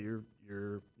 Then yeah, you're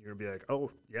gonna be like,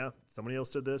 oh yeah, somebody else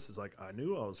did this. It's like, I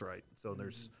knew I was right. So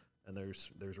there's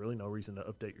really no reason to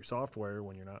update your software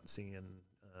when you're not seeing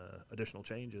additional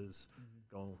changes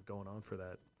going on for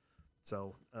that.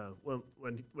 So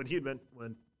when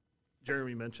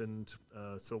Jeremy mentioned,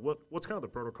 so what's kind of the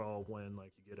protocol when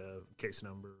like you get a case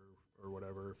number or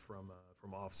whatever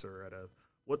from officer at a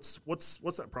what's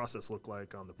that process look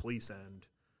like on the police end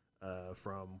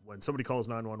from when somebody calls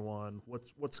 911?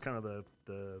 What's kind of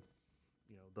the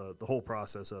whole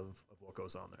process of what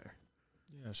goes on there?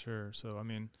 Yeah, sure. So I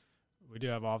mean, we do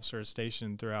have officers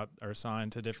stationed throughout or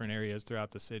assigned to different areas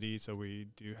throughout the city, so we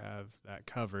do have that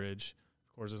coverage.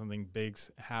 Of course, if something big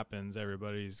happens,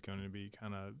 everybody's going to be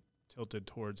kind of tilted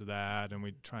towards that, and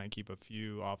we try and keep a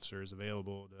few officers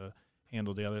available to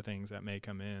handle the other things that may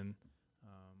come in.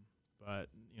 But,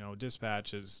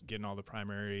 dispatch is getting all the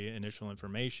primary initial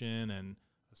information and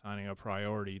assigning a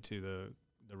priority to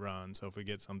the run. So if we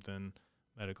get something,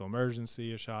 medical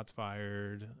emergency, a shot's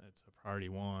fired, it's a priority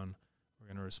 1. We're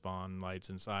going to respond, lights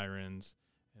and sirens,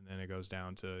 and then it goes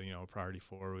down to, priority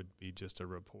 4 would be just a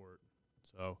report.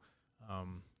 So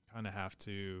kind of have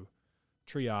to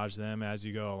triage them as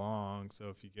you go along. So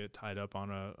if you get tied up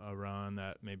on a run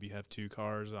that maybe you have 2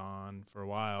 cars on for a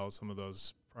while, some of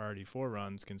those priority 4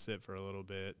 runs can sit for a little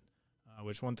bit,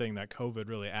 which one thing that COVID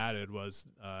really added was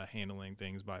handling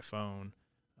things by phone.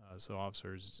 So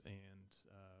officers and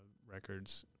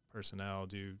records personnel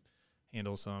do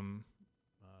handle some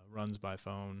runs by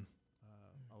phone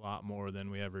a lot more than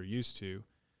we ever used to.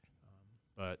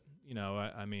 But,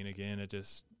 I mean, again, it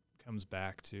just comes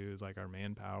back to like our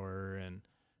manpower and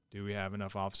do we have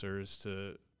enough officers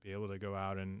to be able to go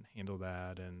out and handle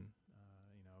that. And,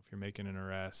 if you're making an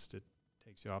arrest, it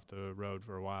takes you off the road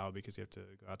for a while because you have to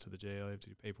go out to the jail, you have to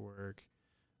do paperwork.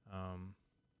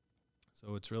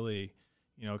 So it's really,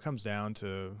 it comes down to,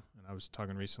 and I was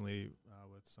talking recently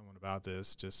with someone about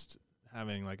this, just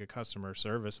having like a customer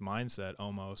service mindset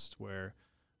almost where,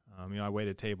 I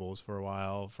waited tables for a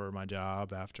while for my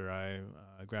job after I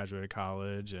graduated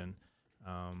college, and,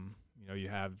 you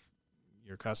have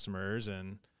your customers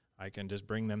and I can just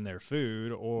bring them their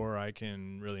food, or I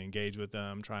can really engage with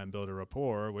them, try and build a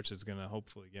rapport, which is going to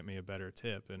hopefully get me a better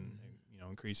tip and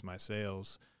increase my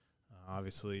sales.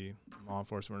 Obviously, law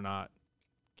enforcement, we're not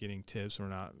getting tips, we're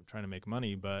not trying to make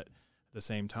money, but at the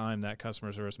same time, that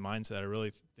customer service mindset, I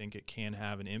really think it can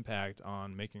have an impact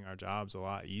on making our jobs a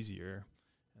lot easier.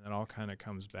 And that all kind of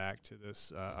comes back to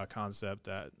this a concept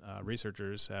that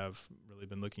researchers have really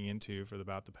been looking into for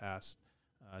about the past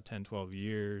 10, 12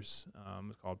 years.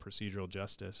 It's called procedural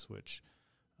justice, which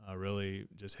really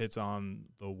just hits on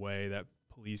the way that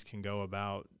police can go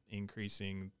about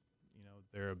increasing,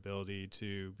 their ability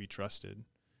to be trusted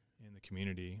in the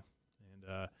community.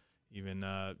 And even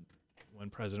when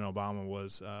President Obama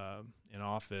was in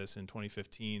office in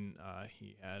 2015,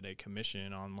 he had a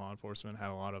commission on law enforcement,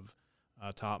 had a lot of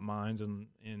top minds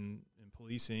in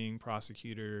policing,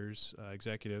 prosecutors,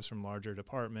 executives from larger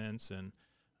departments, and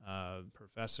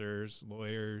professors,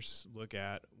 lawyers look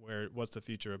at what's the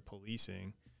future of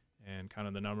policing. And kind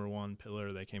of the number one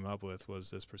pillar they came up with was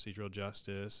this procedural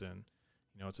justice. And,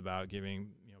 it's about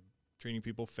treating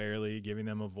people fairly, giving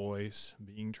them a voice,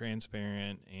 being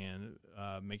transparent, and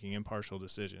making impartial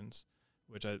decisions,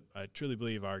 which I truly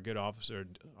believe our good officers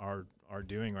are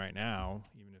doing right now,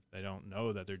 even if they don't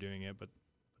know that they're doing it. But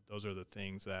those are the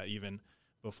things that even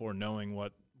before knowing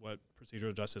what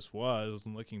procedural justice was,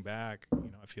 and looking back,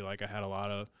 I feel like I had a lot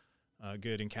of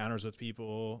good encounters with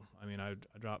people. I mean, I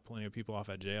dropped plenty of people off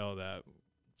at jail that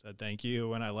said thank you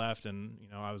when I left, and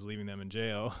I was leaving them in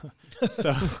jail.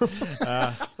 So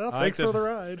thanks for the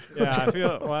ride. Yeah,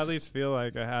 I at least feel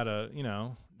like I had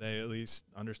they at least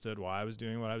understood why I was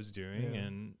doing what I was doing,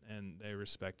 and they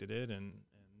respected it, and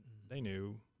they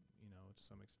knew, to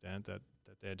some extent that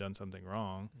they had done something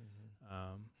wrong.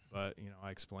 But I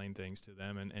explained things to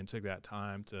them and took that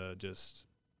time to just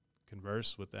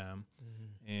converse with them.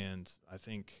 And I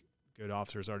think good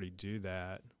officers already do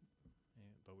that,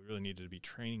 but we really needed to be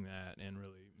training that and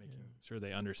really sure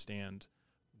they understand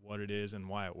what it is and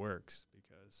why it works.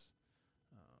 Because,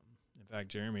 in fact,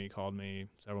 Jeremy called me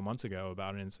several months ago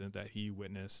about an incident that he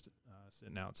witnessed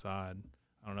sitting outside.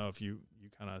 I don't know if you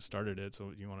kind of started it,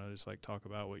 so you want to just like talk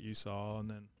about what you saw, and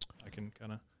then I can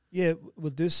kind of. Yeah,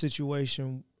 with this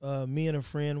situation, me and a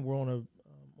friend were on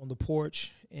the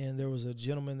porch, and there was a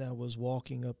gentleman that was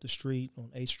walking up the street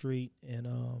on 8th Street, and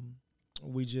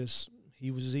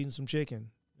he was just eating some chicken,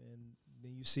 and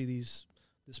then you see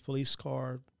this police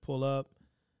car pull up.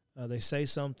 They say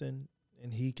something,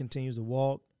 and he continues to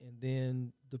walk, and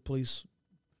then the police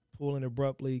pull in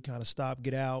abruptly, kind of stop,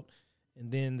 get out,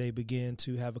 and then they begin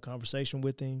to have a conversation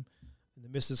with him. In the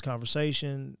midst of this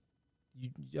conversation,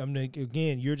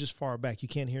 again, you're just far back. You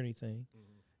can't hear anything.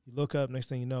 Mm-hmm. You look up, next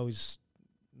thing you know, he's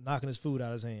knocking his food out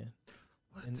of his hand.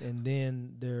 And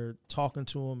then they're talking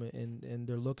to him, and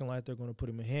they're looking like they're going to put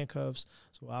him in handcuffs.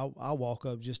 So I'll walk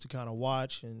up just to kind of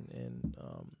watch, and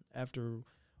after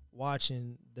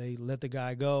watching, they let the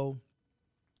guy go,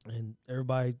 and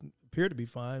everybody appeared to be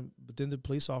fine. But then the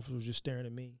police officer was just staring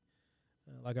at me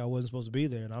like I wasn't supposed to be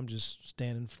there, and I'm just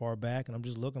standing far back, and I'm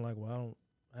just looking like, well,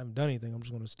 I haven't done anything. I'm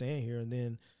just going to stand here. And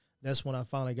then that's when I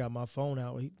finally got my phone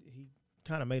out. He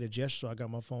kind of made a gesture, so I got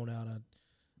my phone out. I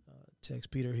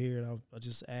text Peter here, and I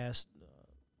just asked,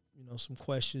 some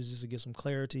questions just to get some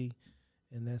clarity,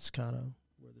 and that's kind of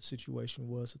where the situation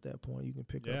was at that point. You can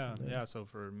pick up from there. Yeah, so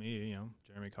for me,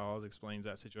 Jeremy calls, explains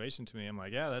that situation to me. I'm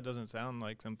like, yeah, that doesn't sound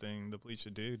like something the police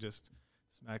should do, just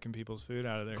smacking people's food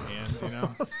out of their hands,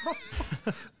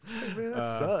 Man,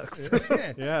 that sucks.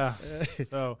 Yeah.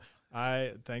 So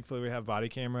thankfully we have body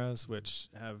cameras, which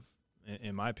have,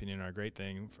 in my opinion, are a great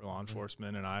thing for law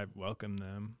enforcement, and I welcome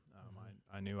them.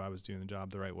 I knew I was doing the job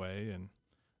the right way, and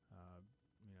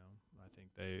I think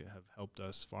they have helped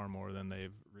us far more than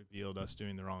they've revealed us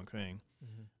doing the wrong thing.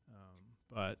 Mm-hmm.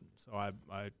 But so I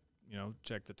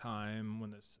checked the time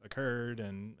when this occurred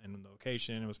and the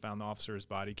location. It was found the officer's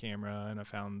body camera, and I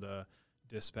found the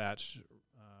dispatch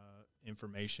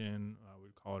information.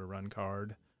 We'd call it a run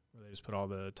card, where they just put all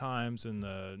the times and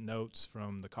the notes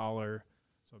from the caller.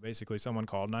 So basically someone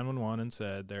called 911 and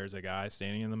said there's a guy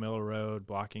standing in the middle of the road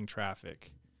blocking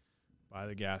traffic by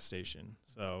the gas station.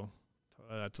 So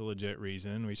that's a legit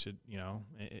reason. We should,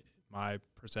 my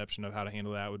perception of how to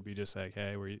handle that would be just like,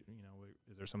 hey,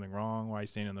 is there something wrong? Why are you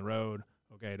standing in the road?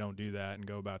 Okay, don't do that, and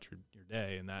go about your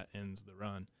day, and that ends the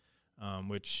run.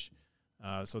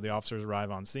 So the officers arrive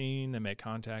on scene. They make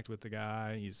contact with the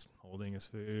guy. He's holding his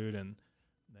food, and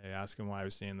they ask him why he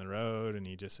was standing in the road, and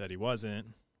he just said he wasn't,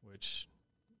 which –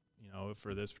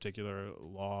 for this particular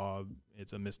law,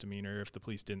 it's a misdemeanor. If the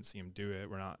police didn't see him do it,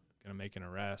 we're not going to make an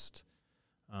arrest.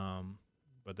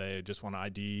 But they just want to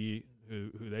ID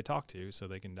who they talk to so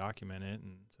they can document it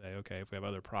and say, okay, if we have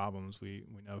other problems, we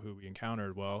know who we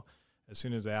encountered. Well, as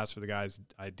soon as they asked for the guy's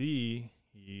ID,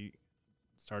 he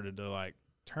started to,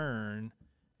 turn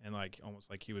and, almost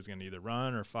like he was going to either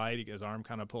run or fight. His arm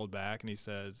kind of pulled back, and he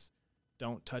says,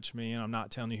 "Don't touch me, and I'm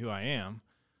not telling you who I am."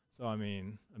 So,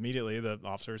 immediately the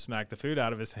officer smacked the food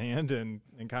out of his hand and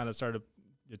kind of started to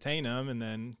detain him, and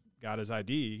then got his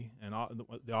ID. And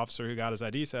the officer who got his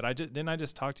ID said, didn't I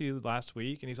just talk to you last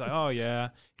week? And he's like, oh, yeah.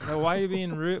 Why are you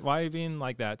being rude? Why are you being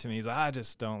like that to me? He's like, I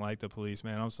just don't like the police,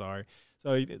 man. I'm sorry.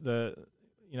 So,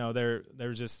 there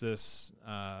was just this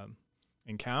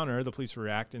encounter. The police were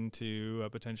reacting to a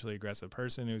potentially aggressive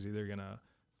person who was either going to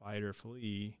fight or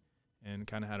flee, and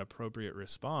kind of had appropriate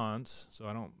response. So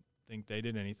I don't think they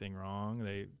did anything wrong.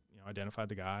 They identified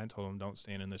the guy and told him don't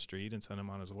stand in the street and sent him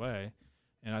on his way.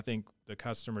 And I think the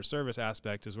customer service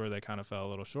aspect is where they kind of fell a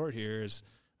little short here. Is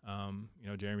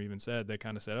Jeremy even said, they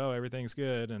kind of said, oh, everything's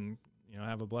good, and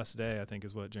have a blessed day, I think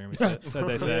is what Jeremy said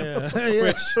they said. Yeah.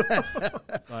 Which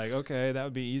it's like, okay, that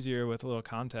would be easier with a little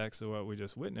context of what we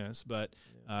just witnessed. But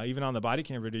even on the body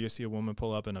camera video, you see a woman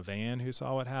pull up in a van who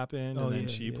saw what happened, and then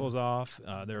she pulls off.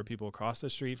 There were people across the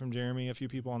street from Jeremy, a few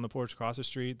people on the porch across the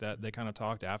street that they kind of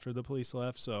talked after the police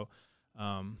left. So,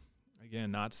 again,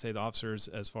 not to say the officers,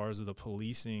 as far as the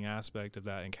policing aspect of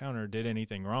that encounter, did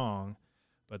anything wrong,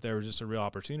 but there was just a real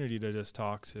opportunity to just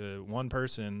talk to one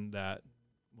person that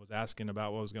was asking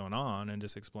about what was going on and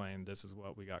just explain, this is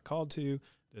what we got called to,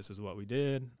 this is what we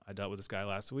did. I dealt with this guy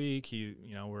last week. He,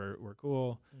 we're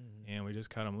cool. Mm-hmm. And we just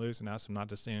cut him loose and asked him not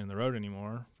to stand in the road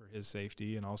anymore for his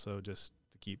safety, and also just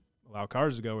to allow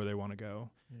cars to go where they want to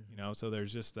go. Mm-hmm. So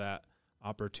there's just that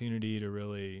opportunity to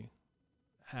really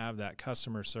have that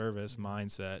customer service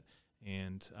mindset.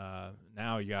 And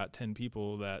now you got 10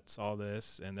 people that saw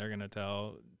this, and they're going to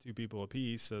tell 2 people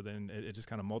apiece. So then it just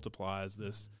kind of multiplies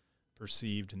this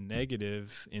perceived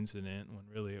negative incident when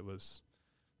really it was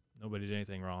nobody did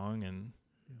anything wrong. And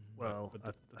Well, but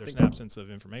I there's think an absence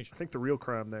of information. I think the real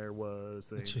crime there was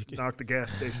they chicken. knocked the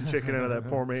gas station chicken out of that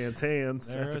poor man's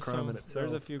hands. There That's a are crime in itself.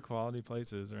 There's a few quality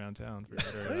places around town for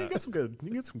sure. Well, you get some good.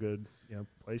 You get some good,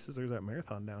 places. There's that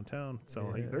marathon downtown,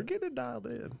 so Yeah. they're getting it dialed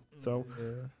in. So,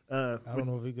 Yeah. I don't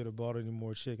know if he could have bought any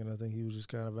more chicken. I think he was just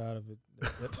kind of out of it.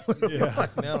 Yeah.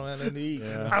 Like, now I don't have nothing to eat.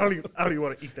 Yeah. I don't even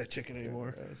want to eat that chicken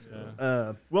anymore.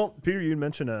 Yeah. Well, Peter, you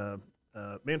mentioned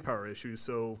manpower issues.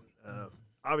 So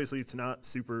obviously, it's not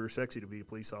super sexy to be a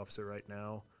police officer right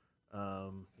now.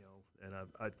 And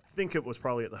I think it was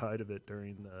probably at the height of it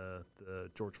during the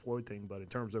George Floyd thing. But in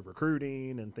terms of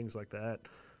recruiting and things like that,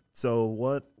 so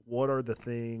what are the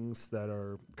things that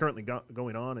are currently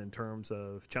going on in terms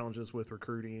of challenges with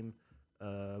recruiting,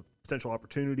 potential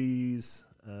opportunities,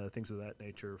 things of that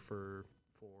nature for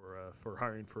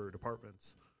hiring for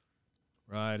departments?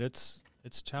 Right. It's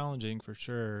challenging for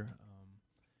sure.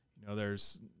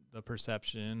 There's the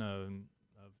perception of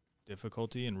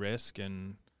difficulty and risk,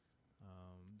 and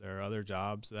there are other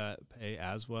jobs that pay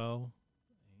as well,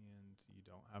 and you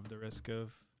don't have the risk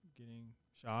of getting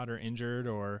shot or injured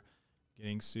or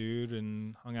getting sued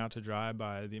and hung out to dry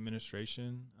by the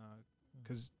administration.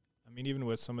 Because, even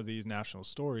with some of these national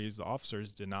stories, the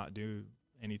officers did not do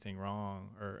anything wrong,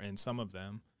 or in some of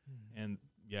them, and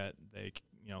yet they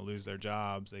lose their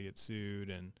jobs, they get sued,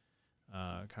 and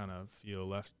kind of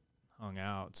feel hung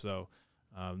out. So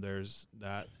there's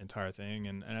that entire thing.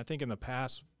 And I think in the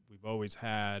past, we've always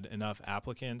had enough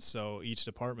applicants, so each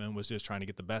department was just trying to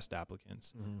get the best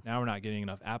applicants. Mm-hmm. Now we're not getting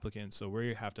enough applicants, so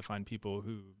we have to find people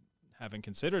who haven't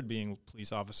considered being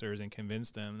police officers and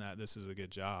convince them that this is a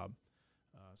good job.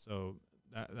 So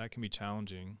that can be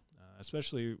challenging,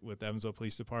 especially with the Evansville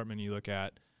Police Department. You look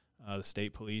at the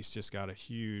state police just got a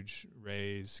huge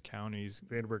raise. Counties,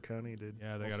 Vanderbilt County did.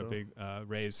 Yeah, they got a big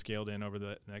raise scaled in over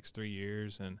the next 3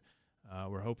 years, and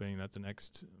we're hoping that the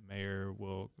next mayor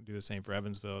will do the same for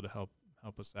Evansville to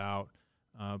help us out.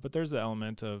 But there's the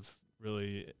element of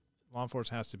really law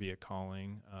enforcement has to be a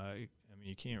calling.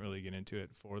 You can't really get into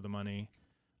it for the money.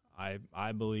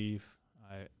 I believe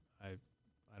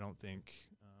I don't think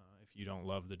if you don't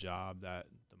love the job that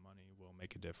the money will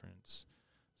make a difference.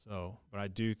 So, but I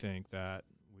do think that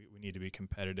we need to be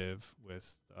competitive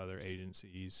with the other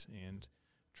agencies and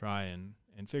try and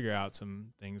figure out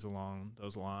some things along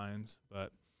those lines.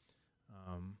 But,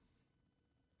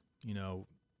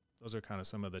 those are kind of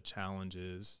some of the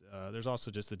challenges. There's also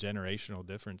just the generational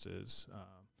differences,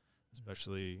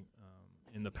 especially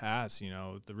in the past.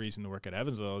 The reason to work at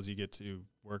Evansville is you get to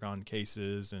work on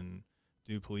cases and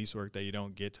do police work that you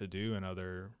don't get to do in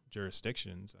other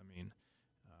jurisdictions.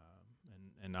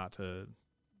 And not to,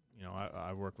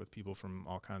 I work with people from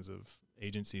all kinds of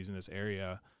agencies in this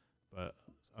area, but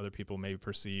other people may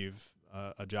perceive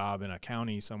a job in a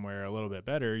county somewhere a little bit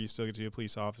better. You still get to be a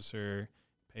police officer,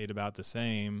 paid about the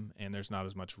same, and there's not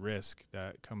as much risk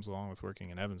that comes along with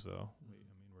working in Evansville.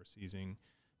 We're seizing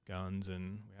guns,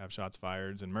 and we have shots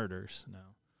fired and murders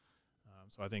now.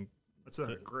 So I think that's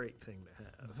not a great thing to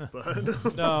have,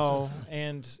 but no,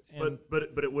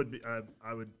 but it would be.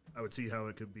 I would see how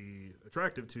it could be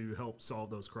attractive to help solve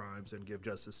those crimes and give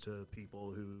justice to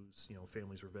people whose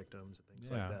families were victims and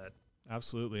things like that.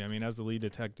 Absolutely. As the lead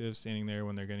detective standing there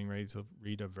when they're getting ready to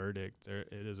read a verdict, it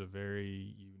is a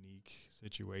very unique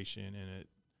situation, and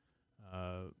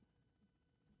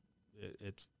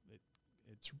it's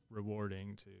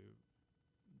rewarding to.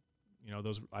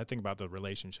 I think about the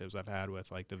relationships I've had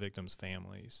with like the victims'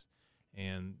 families,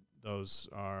 and those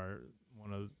are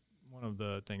one of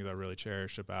the things I really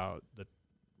cherish about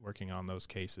working on those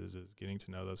cases is getting to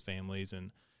know those families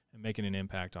and making an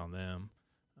impact on them.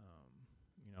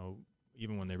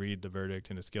 Even when they read the verdict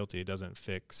and it's guilty, it doesn't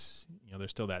fix.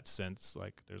 There's still that sense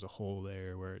like there's a hole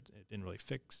there where it didn't really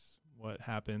fix what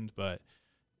happened, but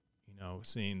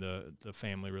seeing the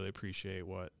family really appreciate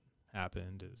what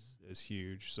happened is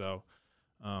huge. So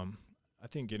I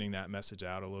think getting that message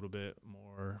out a little bit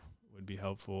more would be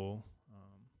helpful.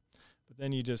 But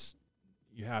then you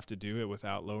have to do it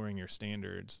without lowering your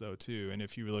standards though too. And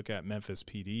if you look at Memphis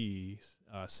PD,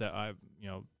 I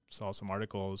saw some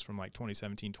articles from like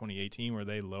 2017, 2018 where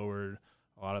they lowered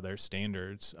a lot of their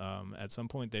standards. At some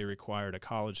point they required a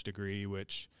college degree,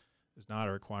 which is not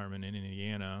a requirement in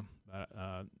Indiana. But,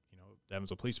 the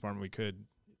Evansville Police Department, we could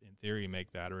in theory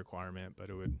make that a requirement, but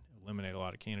it would eliminate a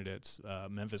lot of candidates.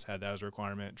 Memphis had that as a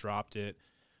requirement, dropped it,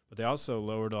 but they also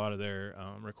lowered a lot of their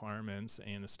requirements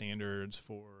and the standards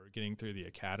for getting through the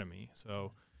academy.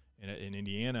 So in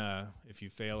Indiana, if you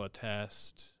fail a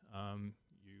test,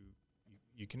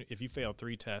 you can. If you fail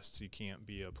 3 tests, you can't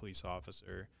be a police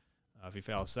officer. If you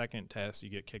fail a second test, you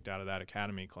get kicked out of that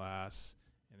academy class,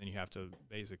 and then you have to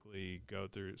basically go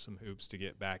through some hoops to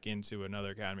get back into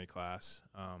another academy class.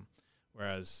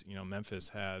 Whereas, Memphis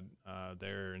had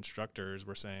their instructors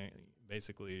were saying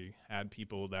basically had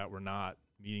people that were not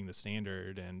meeting the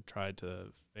standard and tried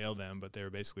to fail them, but they were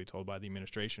basically told by the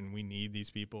administration, we need these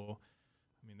people.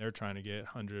 I mean, they're trying to get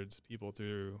hundreds of people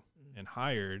through and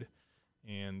hired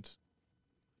and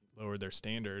lowered their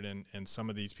standard. And some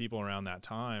of these people around that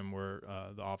time were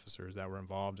the officers that were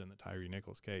involved in the Tyre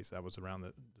Nichols case. That was around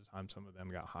the time some of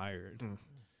them got hired. And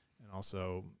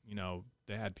also,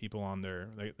 they had people on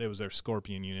it was their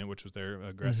Scorpion unit, which was their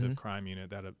aggressive crime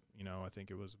unit that, I think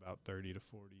it was about 30 to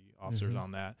 40 officers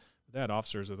on that. But they had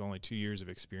officers with only 2 years of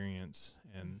experience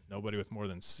and nobody with more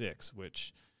than 6,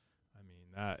 which, I mean,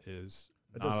 that is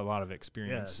not a lot of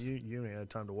experience. Yeah, you ain't had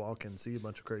time to walk and see a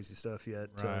bunch of crazy stuff yet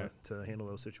to handle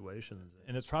those situations.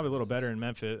 And it's probably a little better in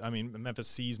Memphis. I mean, Memphis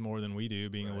sees more than we do,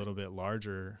 being a little bit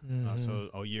larger. So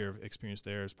a year of experience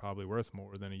there is probably worth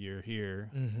more than a year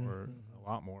here, or a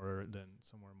lot more than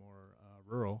somewhere more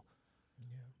rural.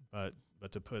 Yeah.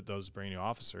 But to put those brand new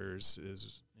officers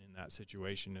is in that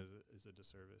situation is a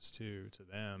disservice too to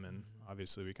them, and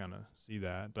obviously we kind of see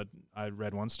that. But I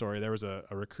read one story. There was a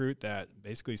recruit that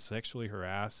basically sexually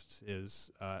harassed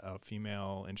a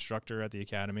female instructor at the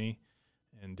academy,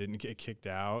 and didn't get kicked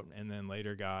out, and then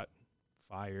later got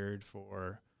fired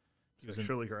for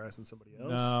sexually harassing somebody else.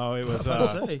 No, it was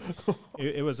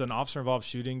it was an officer involved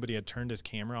shooting, but he had turned his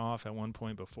camera off at one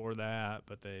point before that.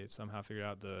 But they somehow figured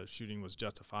out the shooting was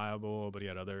justifiable, but he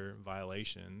had other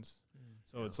violations.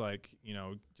 So it's like,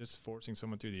 just forcing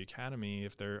someone through the academy,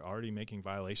 if they're already making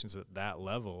violations at that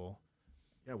level.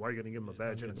 Yeah, why are you going to give them a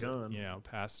badge and a gun?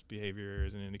 Past behavior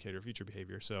is an indicator of future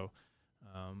behavior. So,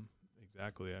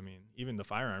 exactly. I mean, even the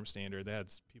firearm standard, they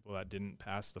had people that didn't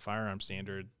pass the firearm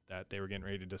standard that they were getting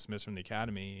ready to dismiss from the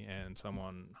academy, and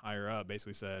someone higher up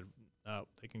basically said,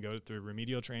 they can go through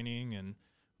remedial training and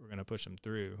we're going to push them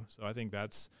through. So I think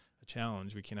that's a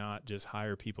challenge. We cannot just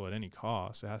hire people at any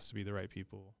cost. It has to be the right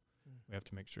people. We have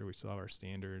to make sure we still have our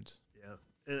standards.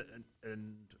 Yeah,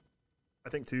 and I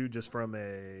think too, just from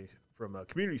a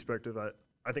community perspective,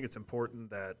 I think it's important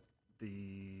that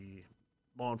the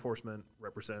law enforcement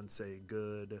represents a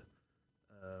good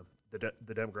the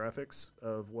demographics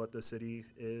of what the city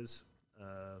is.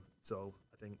 So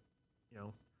I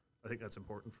think that's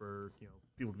important for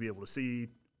people to be able to see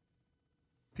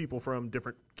people from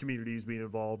different communities being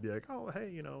involved. Be like, oh,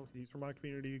 hey, he's from my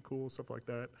community, cool, stuff like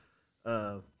that.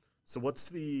 So what's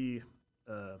the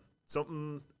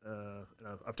something? And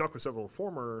I've talked with several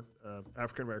former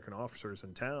African American officers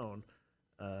in town,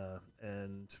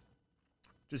 and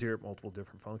just here at multiple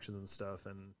different functions and stuff.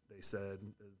 And they said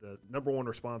the number one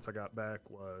response I got back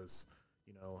was,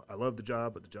 I love the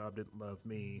job, but the job didn't love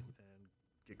me, and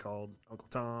get called Uncle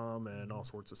Tom and all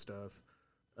sorts of stuff.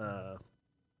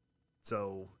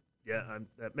 So yeah,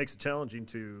 that makes it challenging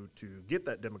to get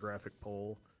that demographic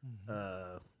poll.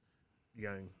 You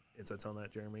got any insights on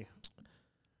that, Jeremy?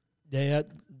 Yeah,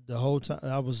 the whole time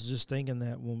I was just thinking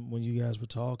that when you guys were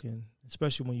talking,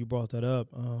 especially when you brought that up.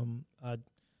 I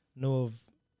know of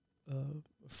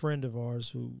a friend of ours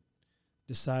who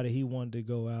decided he wanted to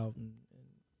go out and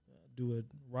do a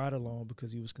ride along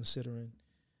because he was considering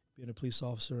being a police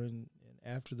officer. And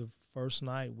after the first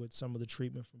night with some of the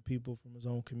treatment from people from his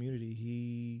own community,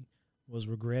 he was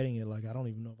regretting it. Like, I don't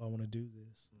even know if I want to do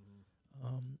this.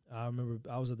 I remember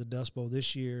I was at the Dust Bowl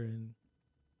this year, and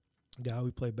the guy we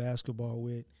play basketball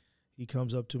with, he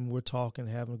comes up to me, we're talking,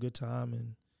 having a good time,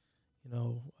 and,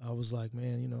 I was like,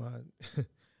 man,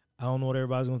 I don't know what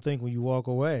everybody's going to think when you walk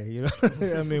away,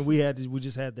 I mean, we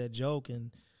just had that joke, and,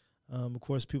 of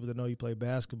course, people that know you play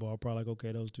basketball are probably like,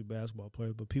 okay, those two basketball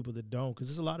players, but people that don't, because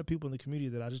there's a lot of people in the community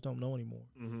that I just don't know anymore,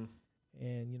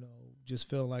 and, just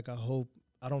feeling like I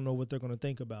don't know what they're going to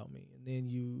think about me, and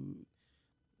then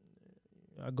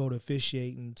I go to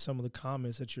officiate, and some of the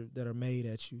comments that are made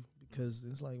at you, because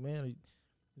it's like, man,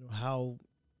 how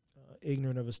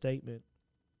ignorant of a statement.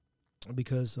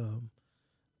 Because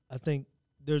I think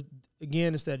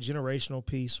it's that generational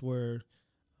piece where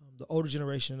the older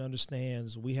generation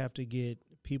understands we have to get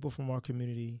people from our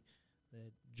community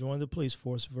that join the police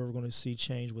force if we're ever going to see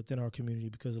change within our community,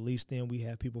 because at least then we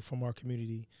have people from our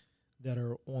community that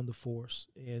are on the force,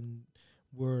 and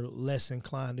we're less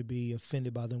inclined to be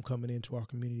offended by them coming into our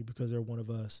community because they're one of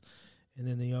us. And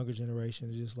then the younger generation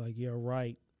is just like, yeah,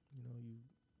 right. You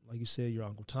like you said, your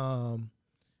Uncle Tom,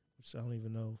 which I don't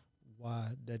even know why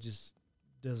that just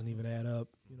doesn't even add up.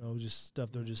 Just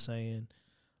stuff they're just saying.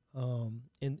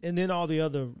 And then all the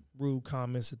other rude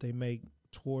comments that they make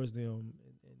towards them,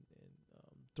 and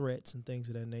threats and things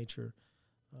of that nature.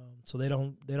 So they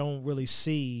don't really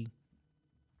see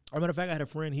As a matter of fact, I had a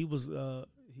friend. He was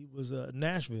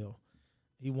Nashville.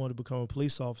 He wanted to become a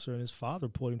police officer, and his father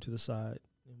pulled him to the side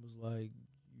and was like,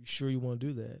 "You sure you want to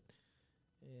do that?"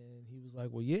 And he was like,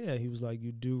 "Well, yeah." He was like,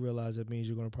 "You do realize that means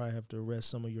you're going to probably have to arrest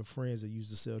some of your friends that you used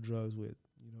to sell drugs with.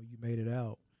 You know, you made it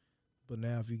out, but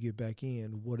now if you get back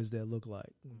in, what does that look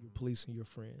like when you're policing your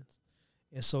friends?"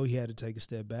 And so he had to take a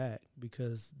step back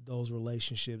because those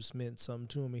relationships meant something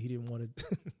to him, and he didn't want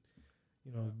to,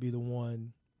 be the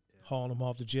one hauling him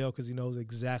off to jail because he knows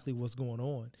exactly what's going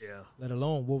on. Yeah. Let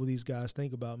alone what will these guys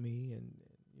think about me and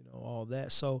all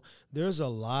that. So there's a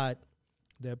lot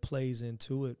that plays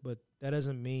into it, but that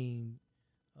doesn't mean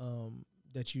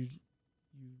that you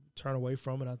turn away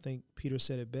from it. I think Peter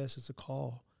said it best. It's a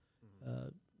call.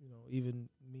 Even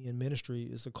me in ministry,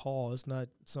 it's a call. It's not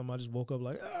something I just woke up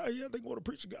like, I think I want to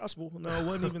preach the gospel. No, it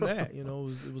wasn't even that. It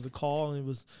was a call, and it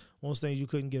was one of those things you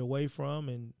couldn't get away from.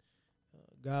 And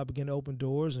God began to open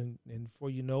doors, and before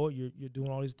you know it, you're doing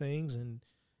all these things, and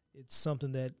it's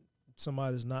something that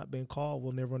somebody that's not been called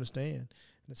will never understand.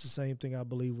 And it's the same thing I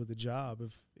believe with the job.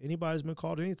 If anybody's been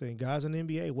called to anything, guys in the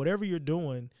NBA, whatever you're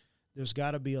doing, there's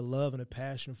got to be a love and a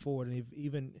passion for it.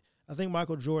 And I think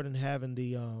Michael Jordan having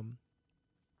the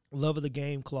love of the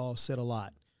game clause said a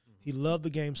lot. He loved the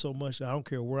game so much that I don't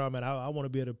care where I'm at. I want to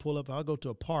be able to pull up. I'll go to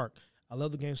a park. I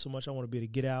love the game so much I want to be able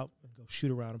to get out and go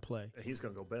shoot around and play. And he's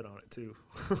going to go bet on it too.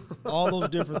 All those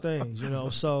different things,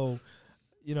 So,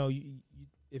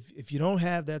 if you don't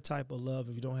have that type of love,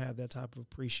 if you don't have that type of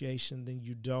appreciation, then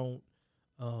you don't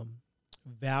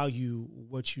value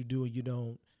what you do, and you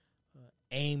don't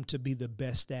aim to be the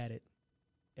best at it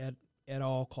at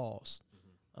all costs.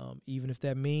 Even if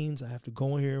that means I have to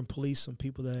go in here and police some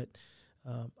people that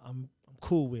I'm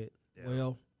cool with. Yeah.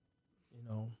 Well,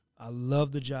 I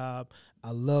love the job.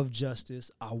 I love justice.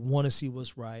 I want to see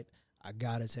what's right. I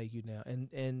got to take you now.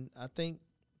 And I think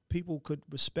people could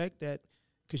respect that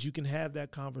because you can have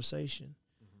that conversation.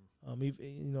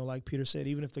 Even, like Peter said,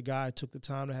 even if the guy took the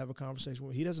time to have a conversation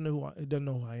with, he doesn't know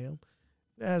who I am.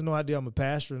 He has no idea I'm a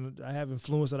pastor and I have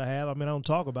influence that I have. I mean, I don't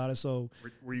talk about it. So,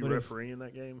 were you refereeing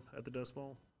that game at the Dust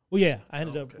Bowl? Well, yeah, I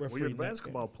ended up refereeing. Well, you're the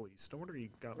basketball police. No wonder you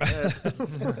got mad.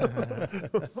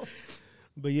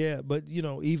 But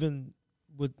even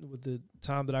with the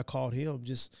time that I called him,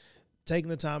 just taking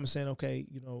the time and saying, okay,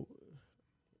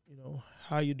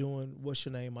 how you doing? What's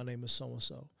your name? My name is so and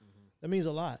so. That means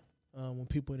a lot when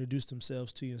people introduce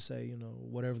themselves to you and say,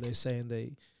 whatever they say, and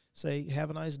they say, "Have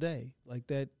a nice day." Like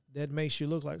that makes you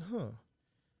look like,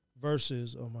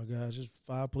 versus, oh my gosh, there's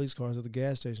 5 police cars at the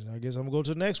gas station. I guess I'm gonna go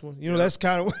to the next one. That's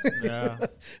kind of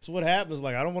it's what happens.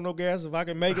 Like, I don't want no gas if I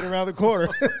can make it around the corner.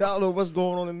 I don't know what's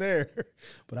going on in there,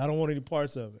 but I don't want any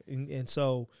parts of it. And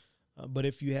so, but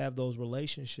if you have those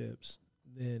relationships,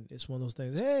 then it's one of those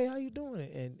things. Hey, how you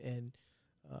doing? And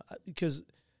because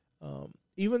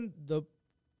even the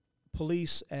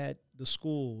police at the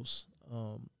schools,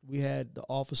 we had the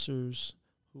officers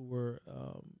who were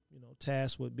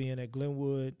tasked with being at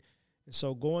Glenwood. And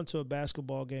so going to a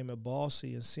basketball game at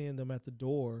Bossy and seeing them at the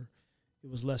door, it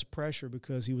was less pressure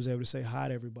because he was able to say hi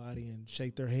to everybody and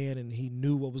shake their hand, and he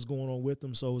knew what was going on with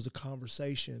them, so it was a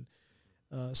conversation.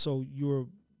 So you were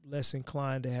less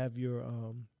inclined to have your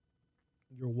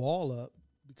wall up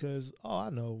because, I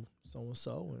know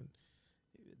so-and-so, and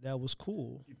that was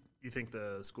cool. You think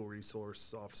the school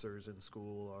resource officers in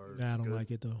school are Nah, I don't good?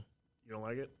 like it, though. You don't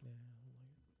like it? Yeah.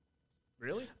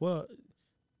 Really? Well,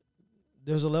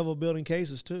 there's a level of building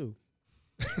cases too.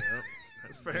 Yeah,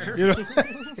 that's fair.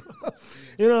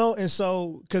 And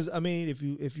so, because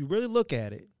if you really look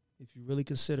at it, if you really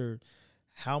consider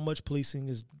how much policing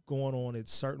is going on at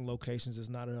certain locations, is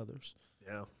not at others.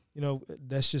 Yeah.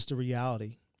 That's just the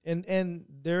reality, and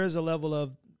there is a level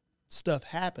of stuff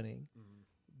happening,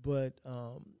 but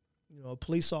a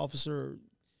police officer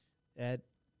at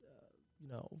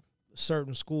a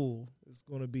certain school is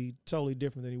going to be totally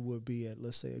different than he would be at,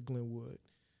 let's say, at Glenwood,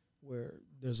 where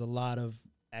there's a lot of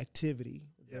activity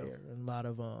there and a lot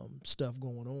of stuff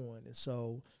going on. And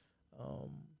so,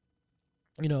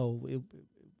 it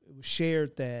was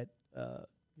shared that,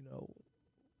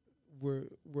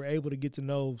 we're able to get to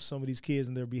know some of these kids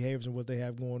and their behaviors and what they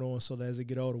have going on, so that as they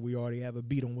get older, we already have a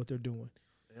beat on what they're doing.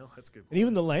 Yeah, that's good. And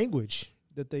even the language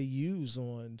that they use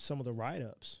on some of the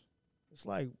write-ups, it's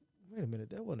like, wait a minute,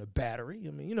 that wasn't a battery.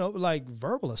 Like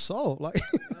verbal assault. Like,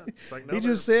 he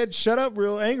just said, "Shut up,"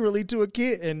 real angrily to a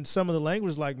kid, and some of the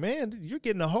language, like, man, you're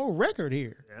getting a whole record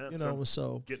here. Yeah,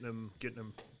 so getting them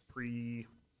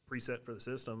preset for the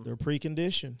system. They're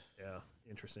preconditioned. Yeah,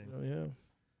 interesting. Yeah.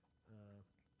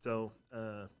 So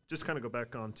just kind of go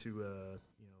back on to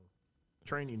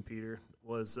training, Peter,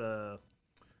 was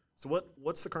So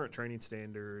what's the current training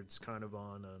standards kind of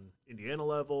on an Indiana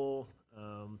level?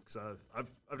 Because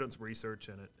I've done some research,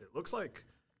 and it looks like,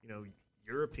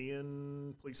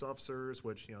 European police officers,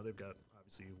 which, they've got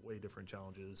obviously way different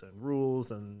challenges and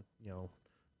rules and,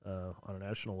 on a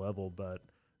national level, but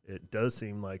it does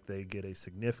seem like they get a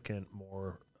significant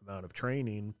more amount of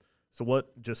training. So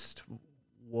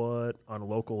what on a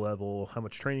local level, how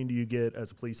much training do you get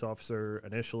as a police officer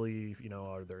initially?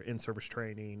 Are there in-service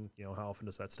training? How often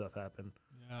does that stuff happen?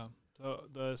 Yeah. So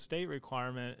the state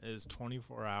requirement is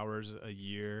 24 hours a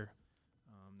year.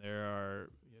 You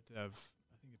have to have,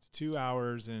 I think it's 2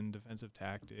 hours in defensive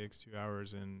tactics, 2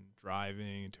 hours in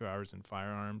driving, and 2 hours in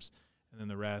firearms. And then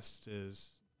the rest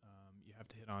is you have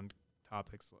to hit on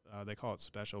topics. They call it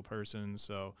special persons.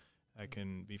 So that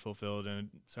can be fulfilled in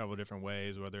several different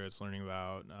ways, whether it's learning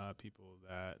about people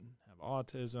that have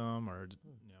autism or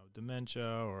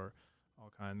dementia or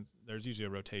all kinds. There's usually a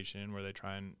rotation where they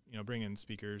try and bring in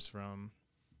speakers from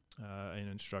and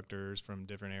instructors from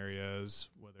different areas,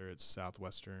 whether it's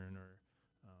Southwestern or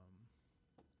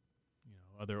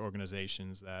other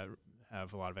organizations that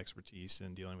have a lot of expertise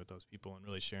in dealing with those people and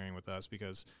really sharing with us,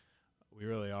 because we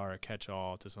really are a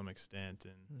catch-all to some extent.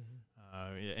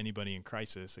 And anybody in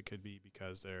crisis, it could be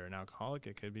because they're an alcoholic,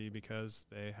 it could be because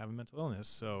they have a mental illness.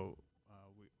 So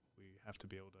we have to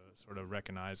be able to sort of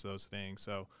recognize those things.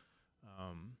 So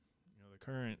the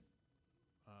current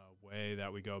way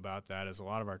that we go about that is a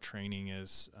lot of our training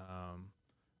is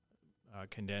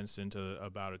condensed into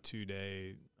about a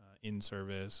 2-day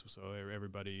in-service. So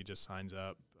everybody just signs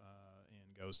up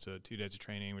and goes to 2 days of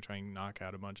training. We're trying to knock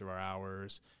out a bunch of our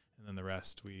hours, and then the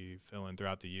rest we fill in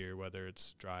throughout the year, whether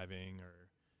it's driving or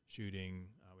shooting.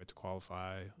 We have to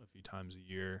qualify a few times a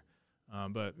year.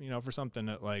 But for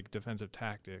something like defensive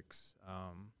tactics,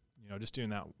 just doing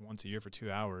that once a year for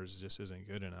 2 hours just isn't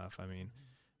good enough. I mean,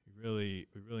 we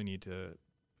really need to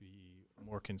be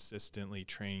more consistently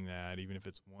training that, even if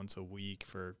it's once a week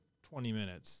for 20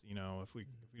 minutes. If we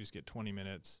just get 20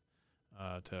 minutes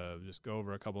to just go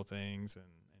over a couple things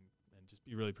and just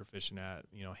be really proficient at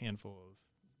a handful of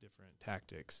different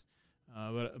tactics.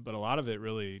 But a lot of it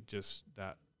really just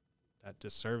that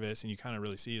disservice, and you kind of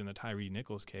really see it in the Tyre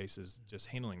Nichols case, is just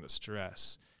handling the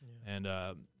stress. Yeah. And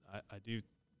I do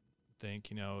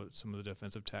think, some of the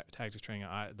defensive tactics training,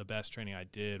 the best training I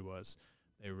did was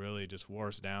they really just wore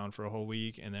us down for a whole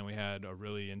week, and then we had a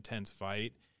really intense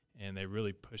fight, and they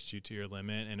really pushed you to your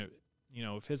limit. And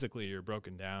physically you're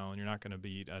broken down. You're not going to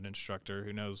beat an instructor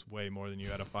who knows way more than you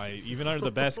how to fight, even under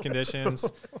the best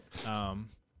conditions.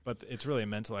 But it's really a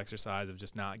mental exercise of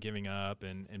just not giving up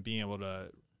and being able to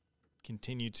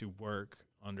continue to work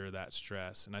under that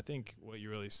stress. And I think what you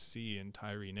really see in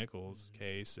Tyre Nichols'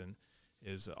 case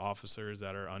is officers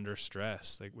that are under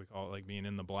stress, like we call it, like being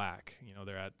in the black.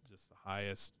 They're at just the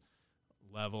highest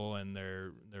level, and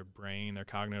their brain, their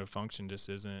cognitive function just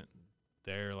isn't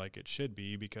there like it should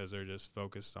be, because they're just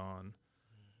focused on,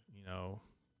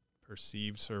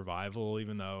 perceived survival,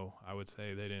 even though I would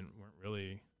say they weren't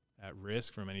really at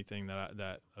risk from anything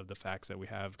that of the facts that we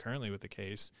have currently with the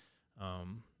case.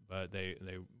 But they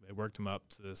worked them up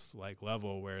to this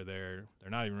level where they're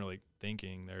not even really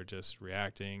thinking, they're just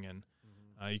reacting. And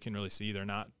you can really see they're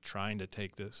not trying to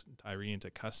take this Tyre into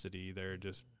custody. They're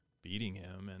just beating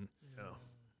him and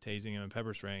tasing him and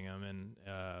pepper spraying him. And,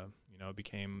 it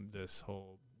became this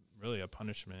whole really a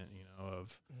punishment,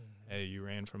 of, hey, you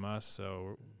ran from us,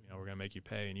 so, we're going to make you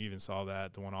pay. And you even saw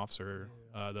that the one officer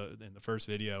in the first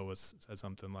video said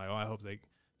something like, oh, I hope they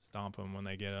stomp him when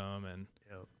they get him. And,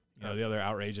 the other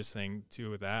outrageous thing, too,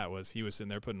 with that was he was sitting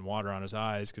there putting water on his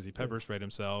eyes because he pepper sprayed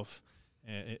himself.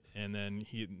 And then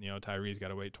Tyre's got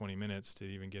to wait 20 minutes to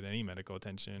even get any medical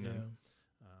attention. Yeah.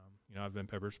 And, I've been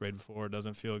pepper sprayed before. It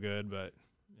doesn't feel good, but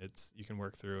you can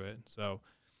work through it. So,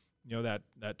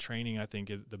 that training, I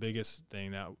think, is the biggest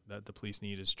thing that the police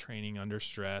need, is training under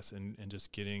stress and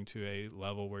just getting to a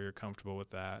level where you're comfortable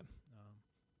with that.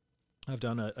 I've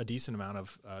done a decent amount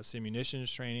of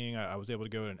simunitions training. I was able to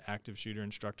go to an active shooter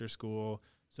instructor school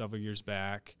several years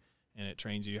back, and it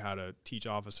trains you how to teach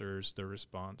officers the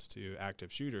response to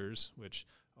active shooters, which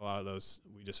a lot of those,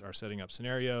 we just are setting up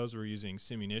scenarios. We're using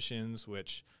simunitions,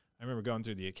 which I remember going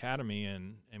through the academy,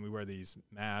 and we wear these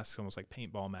masks, almost like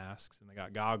paintball masks, and they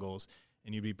got goggles,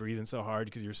 and you'd be breathing so hard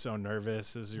because you're so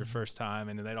nervous. This is your first time,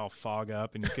 and then they'd all fog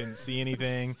up, and you couldn't see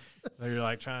anything. So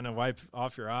you're trying to wipe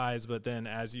off your eyes, but then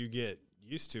as you get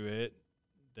used to it,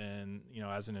 then,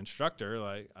 as an instructor,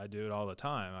 I do it all the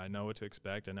time. I know what to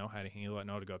expect. I know how to handle it. I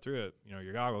know how to go through it.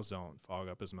 Your goggles don't fog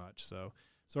up as much. So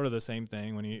sort of the same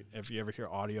thing if you ever hear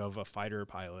audio of a fighter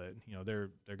pilot,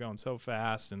 they're going so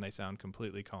fast and they sound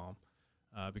completely calm.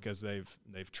 because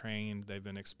they've trained, they've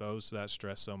been exposed to that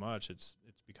stress so much, it's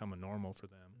become a normal for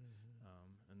them.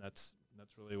 And that's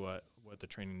really what the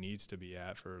training needs to be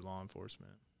at for law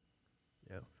enforcement.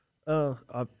 Yeah.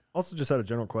 I also just had a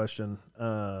general question.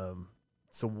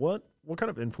 So what kind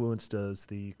of influence does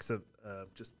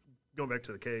just going back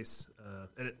to the case,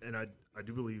 and I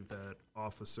do believe that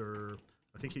officer,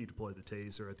 I think he deployed the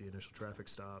taser at the initial traffic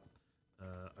stop.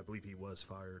 I believe he was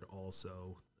fired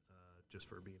also, just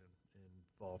for being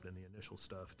involved in the initial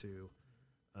stuff too,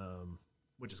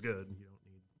 which is good.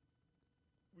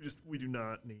 We do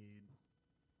not need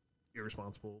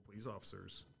irresponsible police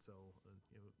officers. So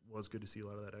it was good to see a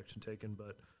lot of that action taken,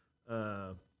 but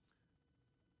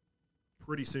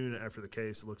pretty soon after the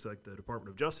case, it looks like the Department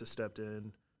of Justice stepped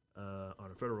in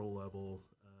on a federal level.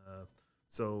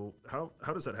 So how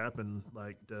does that happen?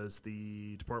 Like, does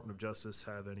the Department of Justice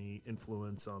have any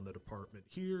influence on the department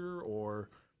here, or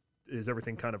is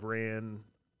everything kind of ran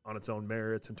on its own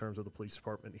merits in terms of the police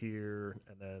department here,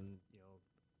 and then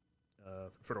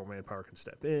federal manpower can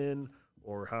step in,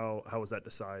 or how is that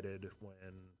decided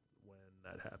when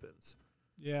that happens?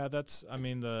 Yeah,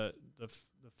 the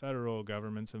federal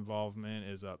government's involvement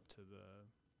is up to the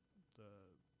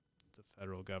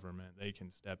federal government. They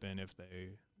can step in if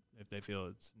they feel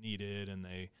it's needed, and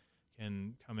they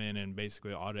can come in and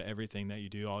basically audit everything that you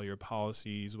do, all your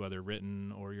policies, whether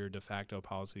written or your de facto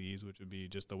policies, which would be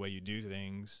just the way you do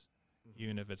things,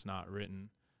 even if it's not written.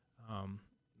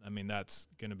 That's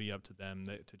going to be up to them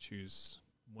to choose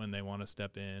when they want to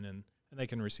step in, and they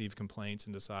can receive complaints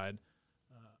and decide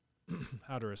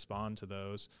how to respond to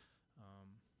those.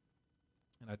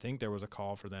 And I think there was a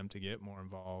call for them to get more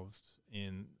involved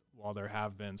while there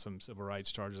have been some civil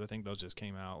rights charges. I think those just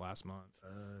came out last month.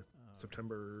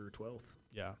 September 12th.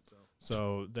 Yeah.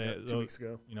 So 2 weeks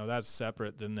ago. That's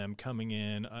separate than them coming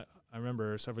in. I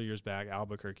remember several years back,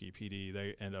 Albuquerque PD,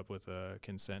 they end up with a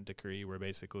consent decree where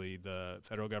basically the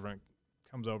federal government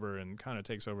comes over and kind of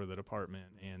takes over the department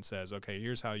and says, okay,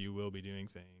 here's how you will be doing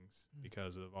things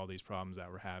because of all these problems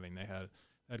that we're having. They had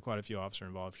quite a few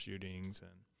officer-involved shootings,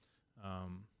 and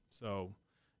so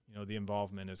the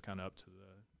involvement is kind of up to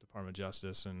the Department of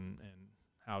Justice and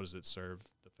how does it serve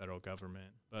the federal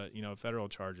government. But federal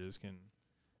charges can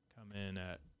come in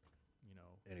at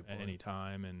any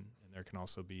time, and there can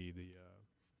also be the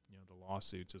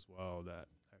lawsuits as well that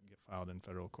get filed in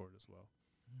federal court as well.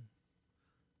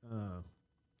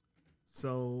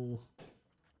 So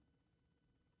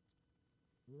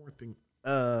one more thing.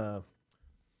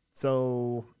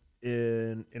 So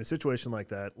in a situation like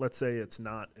that, let's say it's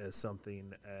not as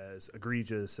something as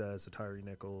egregious as the Tyre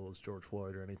Nichols, George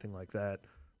Floyd, or anything like that.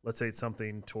 Let's say it's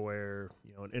something to where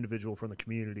an individual from the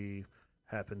community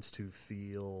happens to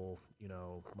feel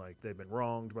like they've been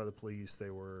wronged by the police,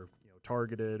 they were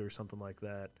targeted or something like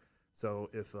that. So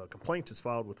if a complaint is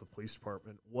filed with the police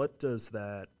department, what does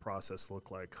that process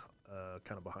look like,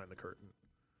 kind of behind the curtain?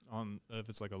 If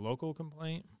it's like a local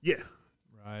complaint? Yeah.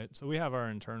 Right. So we have our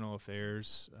internal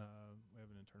affairs. We have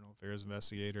an internal affairs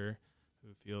investigator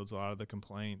who fields a lot of the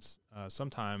complaints.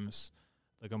 Sometimes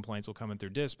the complaints will come in through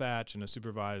dispatch, and a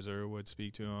supervisor would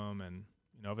speak to them. And,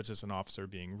 if it's just an officer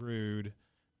being rude,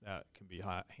 that can be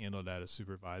handled at a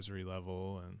supervisory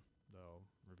level, and they'll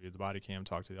review the body cam,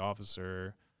 talk to the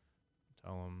officer,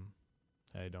 tell them,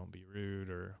 hey, don't be rude,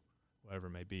 or whatever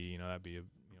it may be. That'd be a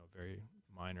very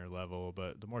minor level.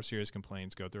 But the more serious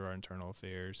complaints go through our internal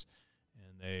affairs,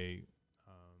 and they,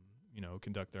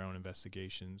 conduct their own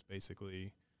investigations,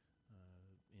 basically,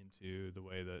 into the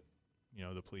way that,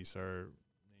 the police are,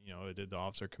 did the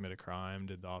officer commit a crime?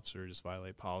 Did the officer just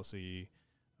violate policy?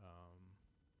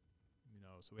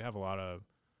 So we have a lot of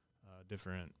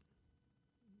different,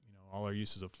 all our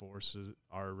uses of force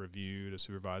are reviewed. A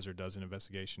supervisor does an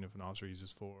investigation if an officer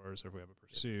uses force or if we have a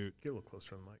pursuit. Get a little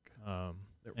closer on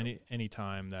the mic. Any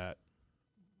time that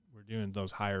we're doing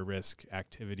those higher risk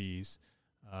activities,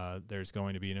 there's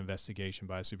going to be an investigation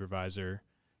by a supervisor,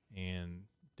 and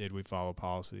did we follow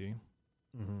policy?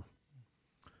 Mm-hmm.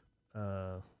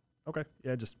 Okay.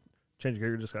 Yeah, just changing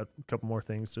gear. Just got a couple more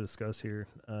things to discuss here.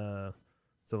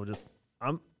 So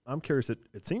I'm curious.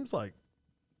 It seems like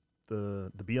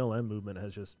the BLM movement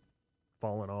has just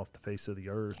fallen off the face of the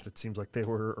earth. It seems like they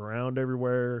were around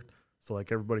everywhere. So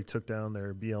like everybody took down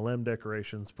their BLM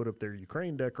decorations, put up their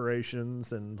Ukraine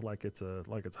decorations, and like it's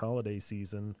holiday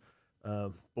season.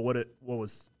 But what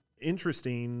was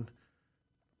interesting,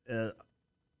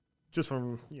 just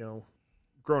from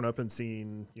growing up and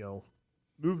seeing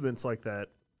movements like that,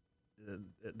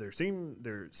 there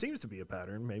seems to be a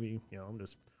pattern. Maybe I'm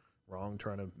just wrong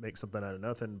trying to make something out of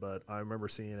nothing, but I remember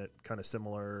seeing it kind of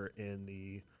similar in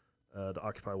the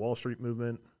Occupy Wall Street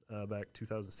movement back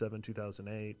 2007,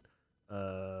 2008.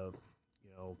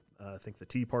 I think the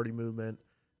Tea Party movement,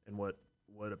 and what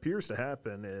appears to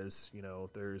happen is,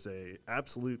 there's a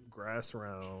absolute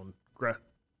grassroots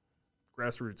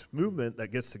movement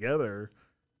that gets together,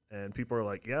 and people are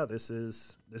like, yeah, this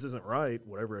isn't right,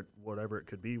 whatever it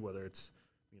could be, whether it's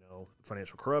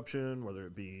financial corruption, whether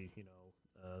it be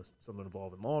something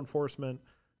involving law enforcement,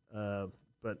 and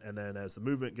then as the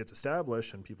movement gets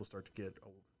established and people start to get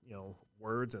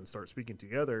words and start speaking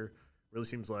together, really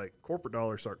seems like corporate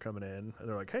dollars start coming in, and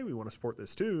they're like, hey, we want to support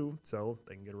this too, so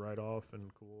they can get a write-off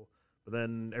and cool. But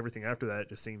then everything after that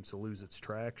just seems to lose its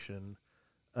traction.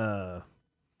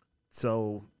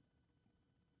 So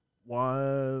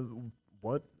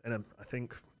what? And I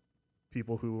think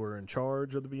people who were in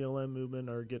charge of the BLM movement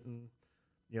are getting,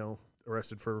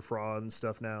 arrested for fraud and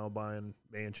stuff now, buying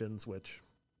mansions, which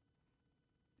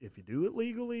if you do it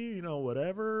legally,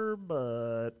 whatever,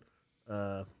 but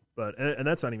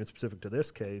that's not even specific to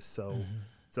this case. So,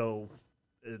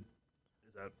 is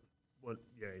that what?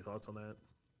 Yeah, any thoughts on that?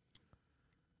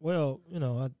 Well,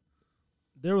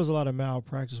 there was a lot of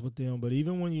malpractice with them, but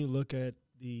even when you look at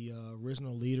the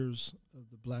original leaders of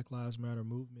the Black Lives Matter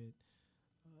movement,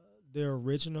 their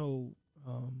original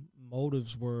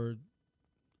motives were,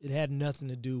 it had nothing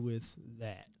to do with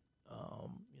that.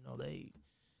 They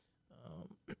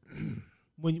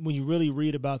when you really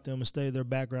read about them and study their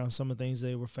background, some of the things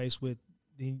they were faced with,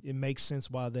 it makes sense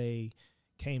why they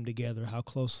came together, how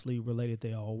closely related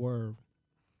they all were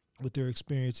with their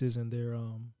experiences and their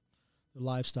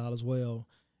lifestyle as well.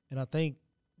 And I think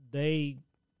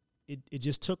it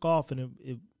just took off,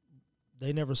 and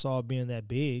they never saw it being that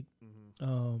big.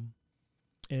 Mm-hmm.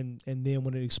 And then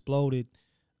when it exploded,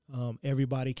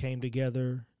 everybody came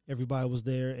together. Everybody was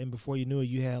there, and before you knew it,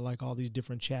 you had like all these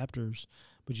different chapters,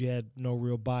 but you had no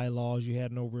real bylaws, you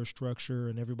had no real structure,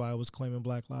 and everybody was claiming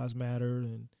Black Lives Matter,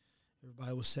 and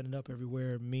everybody was setting up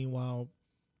everywhere. Meanwhile,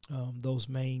 those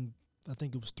main, I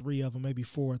think it was 3 of them, maybe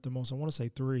 4 at the most, I want to say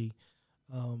 3,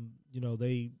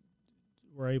 they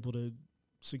were able to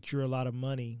secure a lot of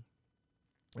money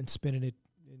and spending it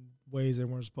in ways they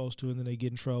weren't supposed to, and then they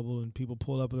get in trouble, and people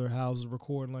pull up at their houses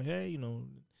recording like, hey,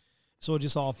 so it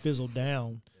just all fizzled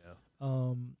down.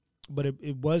 Yeah. But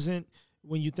it wasn't,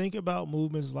 when you think about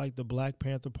movements like the Black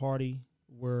Panther Party,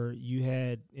 where you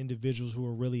had individuals who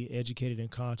were really educated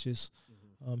and conscious.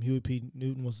 Mm-hmm. Huey P.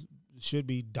 Newton should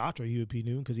be Dr. Huey P.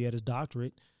 Newton because he had his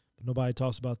doctorate, but nobody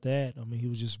talks about that. I mean, he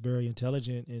was just very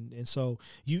intelligent. And so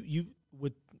you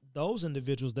with those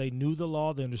individuals, they knew the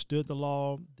law, they understood the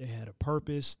law, they had a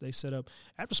purpose, they set up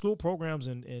after-school programs,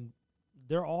 and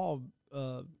they're all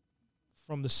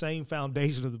from the same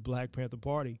foundation of the Black Panther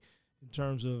Party in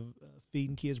terms of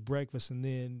feeding kids breakfast and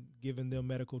then giving them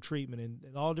medical treatment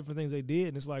and all different things they did.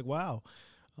 And it's like, wow,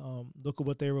 look at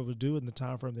what they were able to do in the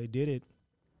time frame they did it.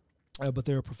 But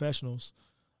they were professionals.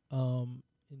 And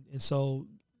so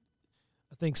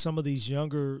I think some of these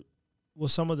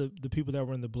some of the people that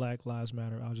were in the Black Lives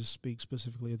Matter, I'll just speak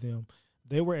specifically of them,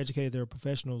 they were educated, they were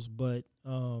professionals, but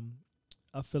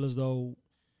I feel as though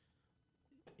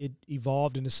it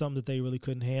evolved into something that they really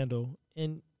couldn't handle.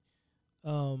 And,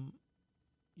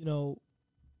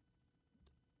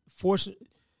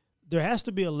 there has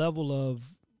to be a level of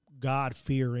God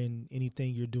fear in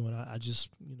anything you're doing. I just,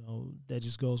 that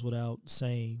just goes without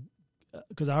saying.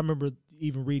 Because I remember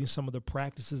even reading some of the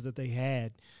practices that they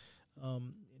had,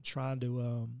 trying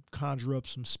to conjure up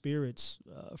some spirits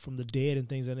from the dead and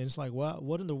things. And it's like, wow,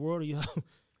 what in the world are you?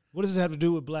 What does this have to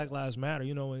do with Black Lives Matter?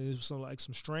 And it was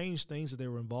some strange things that they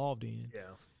were involved in. Yeah.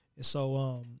 And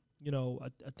so, I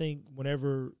think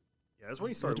whenever. Yeah, that's when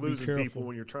you start losing people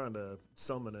when you're trying to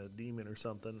summon a demon or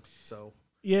something. So.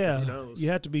 Yeah, you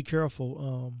have to be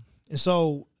careful. And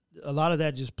so a lot of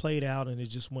that just played out and it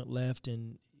just went left.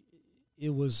 And it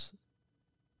was.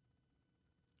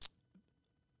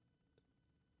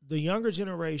 The younger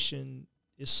generation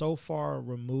is so far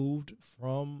removed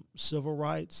from civil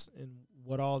rights and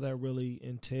what all that really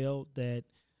entailed that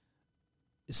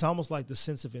it's almost like the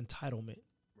sense of entitlement,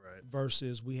 right?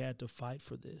 Versus we had to fight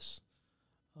for this.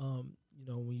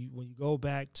 When you go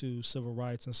back to civil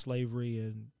rights and slavery,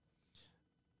 and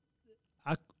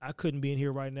I couldn't be in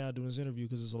here right now doing this interview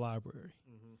because it's a library,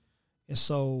 mm-hmm. And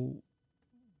so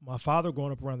my father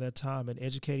growing up around that time and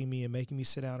educating me and making me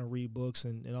sit down and read books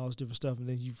and all this different stuff. And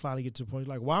then you finally get to the point,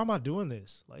 you're like, why am I doing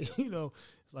this? Like, it's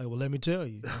like, well, let me tell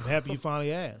you. I'm happy you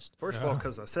finally asked. First of all,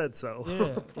 because I said so.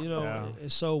 Yeah, Yeah.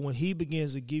 And so when he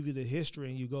begins to give you the history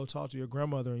and you go talk to your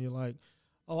grandmother and you're like,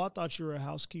 oh, I thought you were a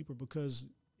housekeeper because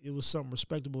it was something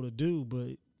respectable to do,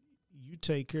 but you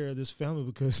take care of this family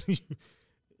because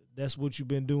that's what you've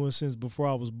been doing since before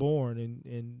I was born.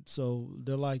 And so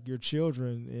they're like your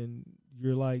children, and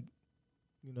you're like,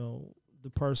 you know, the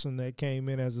person that came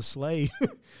in as a slave.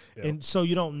 Yeah. And so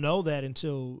you don't know that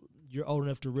until you're old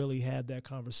enough to really have that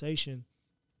conversation.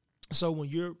 So when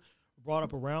you're brought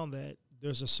up around that,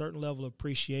 there's a certain level of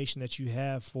appreciation that you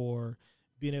have for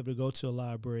being able to go to a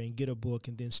library and get a book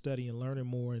and then study and learning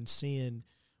more and seeing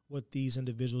what these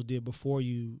individuals did before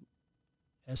you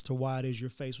as to why it is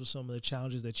you're faced with some of the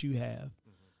challenges that you have.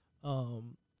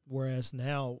 Whereas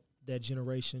now, that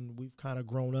generation, we've kind of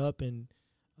grown up, and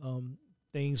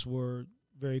things were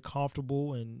very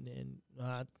comfortable, and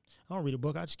I don't read a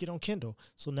book. I just get on Kindle.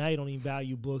 So now you don't even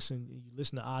value books, and you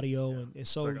listen to audio, and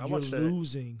so like, you're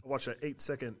losing. I watched an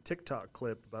 8-second TikTok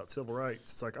clip about civil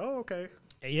rights. It's like, oh, okay.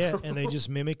 Yeah, and they just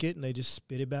mimic it, and they just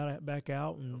spit it back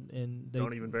out, and they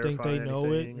don't even think they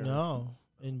know it. or- No.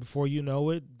 And before you know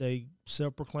it, they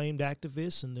self-proclaimed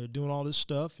activists, and they're doing all this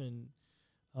stuff, and,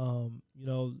 you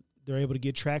know, they're able to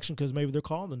get traction because maybe they're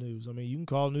calling the news. I mean, you can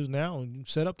call the news now and you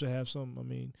set up to have some. I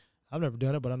mean, I've never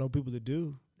done it, but I know people that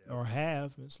do or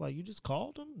have. It's like you just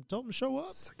called them and told them to show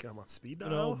up. It's like I'm on speed dial.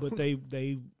 You know, but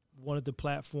they wanted the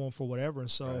platform for whatever.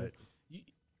 And so, Right.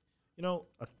 you know.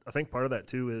 I think part of that,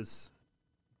 too, is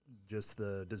just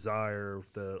the desire,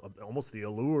 almost the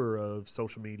allure of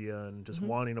social media and just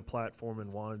wanting a platform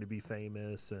and wanting to be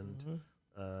famous. And,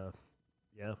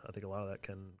 yeah, I think a lot of that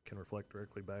can reflect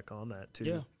directly back on that, too.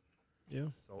 Yeah. Yeah.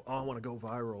 So, I want to go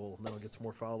viral, and then I'll get some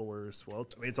more followers. Well,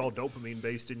 I mean, it's all dopamine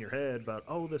based in your head about,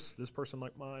 oh, this person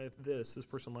liked my this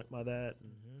person liked my that,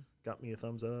 and got me a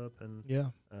thumbs up, and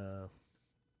yeah,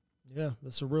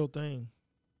 that's a real thing.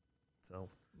 So,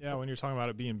 yeah, when you're talking about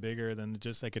it being bigger than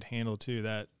just they could handle too,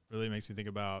 that really makes me think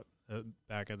about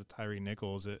back at the Tyre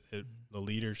Nichols. The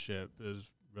leadership is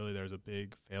really, there's a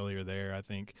big failure there. I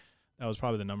think that was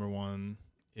probably the number one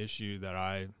issue that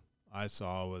I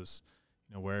saw was,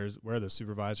 you know, where are the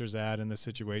supervisors at in this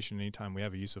situation? Anytime we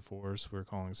have a use of force, we're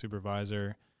calling a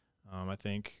supervisor. I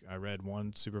think I read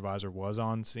one supervisor was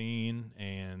on scene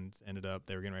and ended up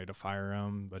they were getting ready to fire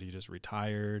him, but he just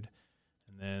retired.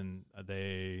 And then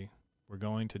they were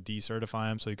going to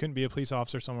decertify him, so he couldn't be a police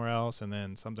officer somewhere else. And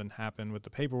then something happened with the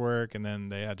paperwork, and then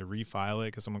they had to refile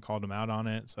it because someone called him out on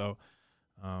it. So,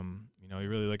 you know, you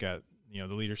really look at, you know,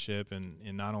 the leadership and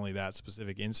not only that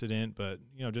specific incident, but,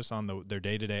 you know, just on their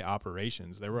day-to-day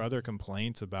operations. There were other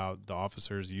complaints about the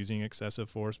officers using excessive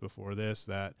force before this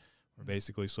that were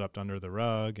basically swept under the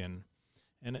rug. And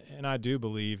I do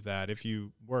believe that if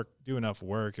you do enough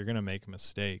work, you're going to make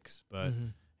mistakes. But,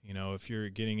 you know, if you're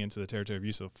getting into the territory of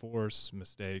use of force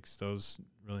mistakes, those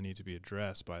really need to be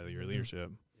addressed by your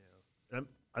leadership. Yeah.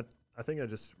 And I think I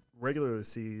just regularly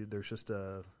see there's just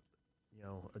a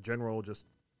general just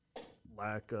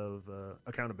lack of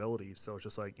accountability. So it's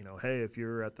just like, you know, hey, if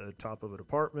you're at the top of a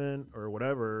department or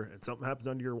whatever and something happens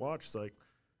under your watch, it's like,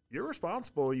 you're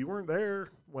responsible. You weren't there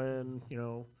when, you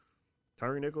know,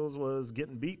 Tyre Nichols was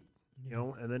getting beat, you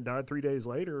know, and then died 3 days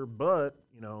later, but,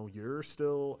 you know, you're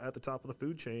still at the top of the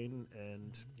food chain.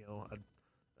 And, you know,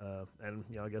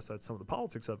 I guess that's some of the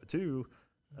politics of it too.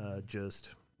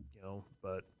 Just, you know,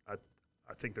 but I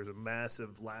think there's a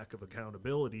massive lack of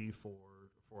accountability for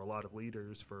a lot of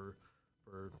leaders for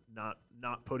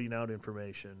not putting out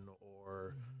information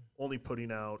or only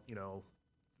putting out, you know,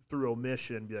 through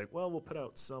omission, be like, well, we'll put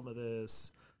out some of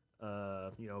this,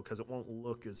 you know, because it won't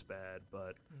look as bad.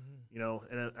 But, you know,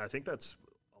 and I think that's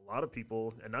a lot of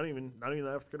people, and not even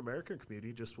the African-American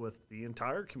community, just with the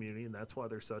entire community. And that's why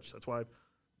that's why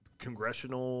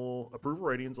congressional approval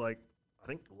ratings, like, I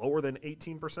think lower than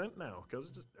 18% now, because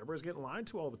just everybody's getting lied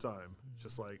to all the time. It's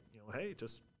just like, you know, hey,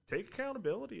 just take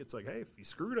accountability. It's like, hey, if you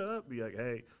screwed up, be like,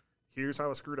 hey, here's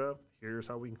how I screwed up. Here's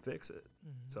how we can fix it.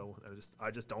 So I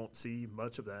just don't see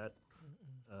much of that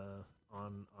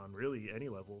on really any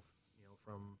level, you know,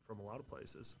 from a lot of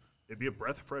places. It'd be a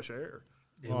breath of fresh air.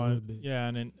 Yeah,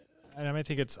 and I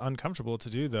think it's uncomfortable to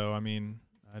do, though. I mean,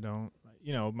 I don't,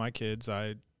 you know, my kids,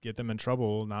 I get them in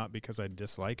trouble not because I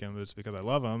dislike them, but it's because I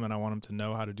love them and I want them to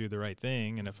know how to do the right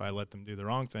thing. And if I let them do the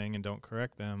wrong thing and don't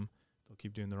correct them, they'll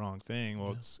keep doing the wrong thing.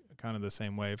 Well, it's kind of the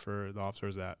same way for the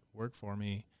officers that work for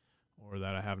me or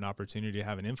that I have an opportunity to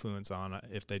have an influence on.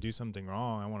 If they do something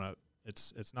wrong,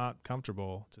 it's not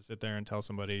comfortable to sit there and tell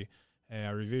somebody, hey, I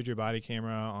reviewed your body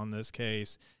camera on this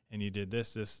case and you did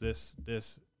this,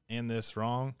 and this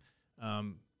wrong.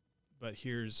 But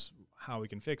here's how we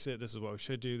can fix it. This is what we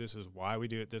should do. This is why we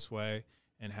do it this way.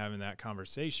 And having that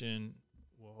conversation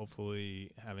will hopefully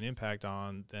have an impact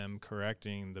on them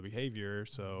correcting the behavior.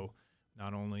 So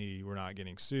not only we're not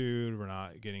getting sued, we're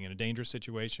not getting in a dangerous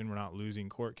situation, we're not losing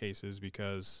court cases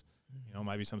because You know, it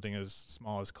might be something as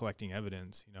small as collecting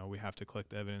evidence. You know, we have to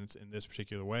collect evidence in this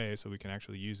particular way so we can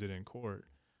actually use it in court.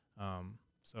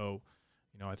 So,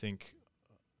 you know, I think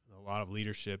a lot of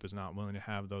leadership is not willing to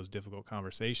have those difficult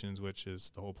conversations, which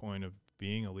is the whole point of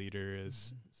being a leader,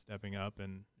 is stepping up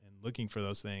and looking for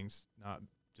those things, not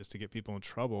just to get people in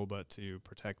trouble, but to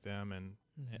protect them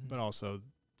but also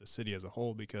the city as a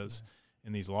whole, because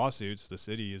in these lawsuits, the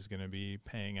city is going to be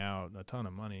paying out a ton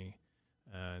of money.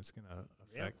 It's going to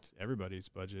affect everybody's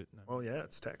budget. Well, yeah,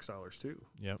 it's tax dollars too.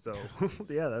 Yep. So,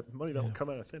 yeah, that money don't come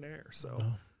out of thin air. So,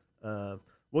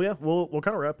 well, yeah, we'll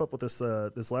kind of wrap up with this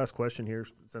this last question here,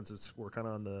 since we're kind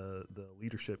of on the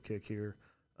leadership kick here.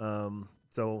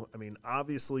 So, I mean,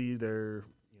 obviously, the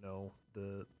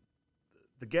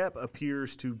gap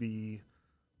appears to be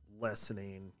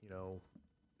lessening,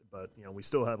 but we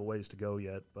still have a ways to go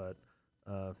yet. But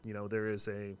there is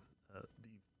the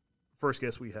first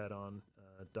guest we had on,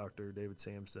 Dr. David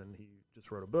Sampson. He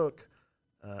just wrote a book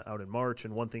out in March,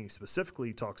 and one thing he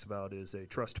specifically talks about is a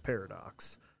trust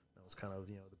paradox. That was kind of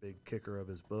the big kicker of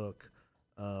his book.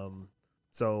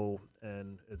 So,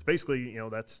 and it's basically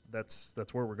that's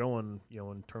where we're going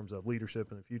in terms of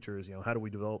leadership in the future, is how do we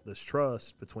develop this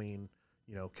trust between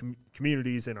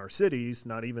communities in our cities,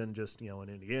 not even just in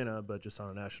Indiana, but just on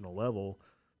a national level.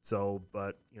 So,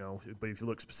 but if you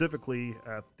look specifically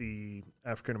at the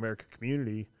African American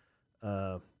community,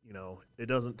 it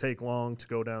doesn't take long to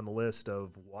go down the list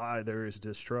of why there is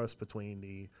distrust between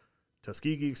the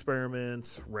Tuskegee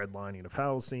experiments, redlining of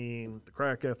housing, the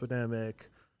crack epidemic.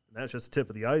 And that's just the tip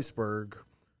of the iceberg.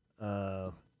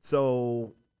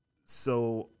 So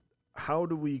how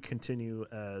do we continue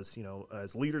as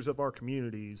leaders of our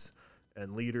communities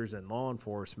and leaders in law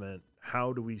enforcement?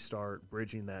 How do we start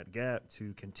bridging that gap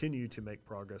to continue to make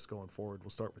progress going forward?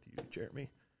 We'll start with you, Jeremy.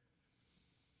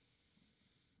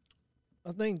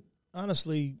 I think,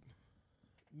 honestly,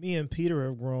 me and Peter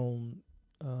have grown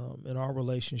in our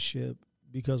relationship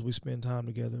because we spend time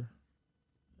together.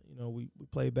 We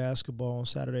play basketball on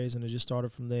Saturdays, and it just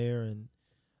started from there. And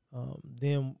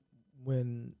then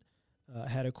when I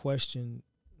had a question,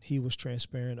 he was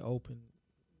transparent, open,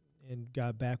 and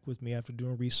got back with me after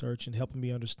doing research and helping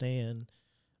me understand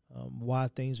why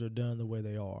things are done the way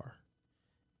they are.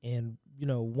 And,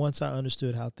 once I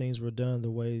understood how things were done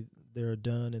the way they're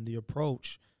done and the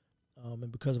approach,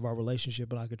 and because of our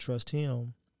relationship and I could trust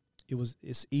him,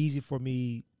 it's easy for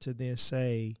me to then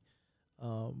say,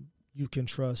 you can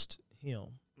trust him.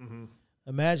 Mm-hmm.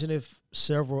 Imagine if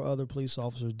several other police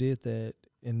officers did that,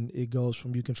 and it goes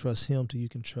from you can trust him to you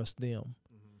can trust them.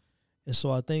 Mm-hmm. And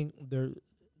so I think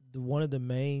one of the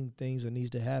main things that needs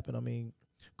to happen, I mean,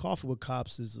 coffee with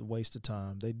cops is a waste of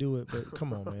time. They do it, but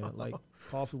come on, man. Like,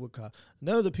 coffee with cops.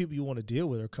 None of the people you want to deal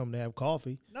with are coming to have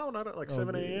coffee. No, not at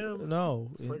 7 a.m. No.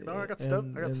 It's I got stuff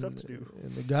to do.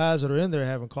 And the guys that are in there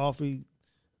having coffee,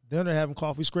 then they're having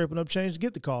coffee, scraping up change to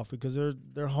get the coffee because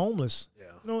they're homeless.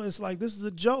 Yeah. It's like, this is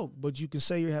a joke, but you can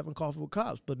say you're having coffee with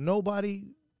cops, but nobody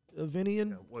of any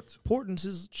importance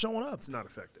is showing up. It's not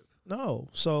effective. No.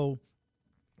 So,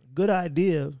 good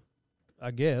idea,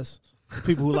 I guess, for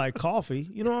people who like coffee.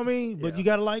 You know what I mean? But you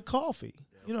got to like coffee.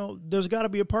 Yeah. There's got to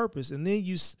be a purpose. And then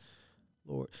you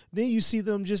see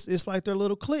them it's like their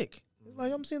little clique. It's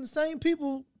like I'm seeing the same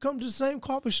people come to the same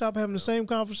coffee shop having the same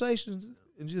conversations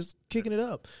and just kicking it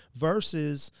up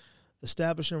versus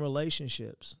establishing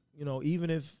relationships. Even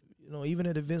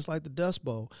at events like the Dust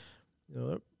Bowl,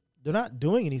 they're not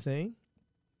doing anything.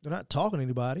 They're not talking to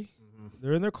anybody. Mm-hmm.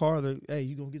 They're in their car. Hey,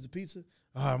 you gonna get the pizza?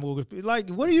 All right, I'm gonna get like,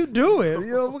 what are you doing?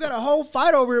 We got a whole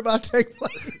fight over here about to take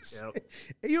place. Yep.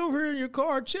 And you over here in your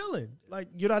car chilling. Like,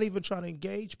 you're not even trying to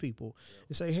engage people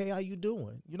and say, hey, how you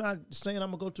doing? You're not saying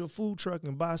I'm gonna go to a food truck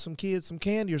and buy some kids some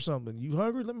candy or something. You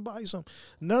hungry? Let me buy you something.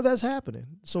 None of that's happening.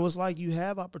 So it's like you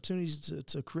have opportunities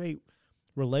to create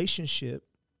relationship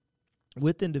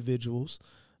with individuals.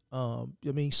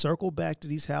 Circle back to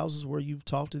these houses where you've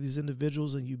talked to these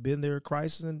individuals and you've been there at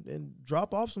crisis and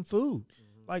drop off some food.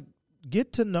 Mm-hmm. Like,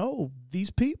 get to know these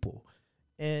people.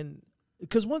 And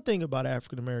because one thing about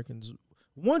African Americans,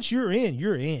 once you're in,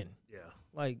 you're in. Yeah.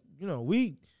 Like,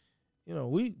 we ain't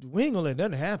gonna let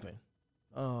nothing happen.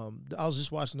 I was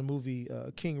just watching the movie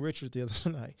King Richard the other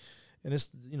night, and it's,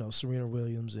 Serena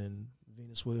Williams and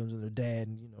Venus Williams and their dad,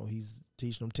 and, he's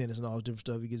teaching them tennis and all this different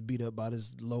stuff. He gets beat up by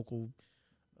this local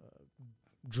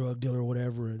drug dealer or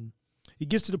whatever, and he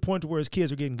gets to the point to where his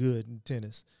kids are getting good in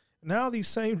tennis. Now these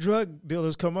same drug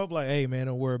dealers come up like, hey, man,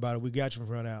 don't worry about it. We got you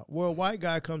from run out. Well, a white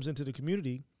guy comes into the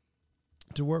community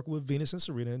to work with Venus and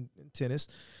Serena in tennis,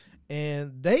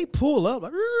 And they pull up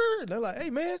like, and they're like, "Hey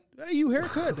man, hey, you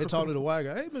haircut?" They talking to the white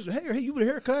guy, "Hey Mr. Hey, you with a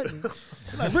haircut?" And they're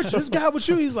like, "Richard, this guy with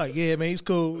you?" He's like, "Yeah, man, he's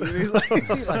cool." And he's like, "I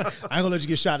ain't gonna let you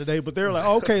get shot today," but they're like,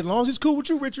 "Okay, as long as he's cool with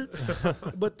you, Richard."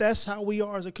 But that's how we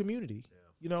are as a community.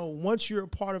 You know, once you're a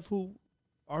part of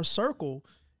our circle,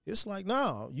 it's like,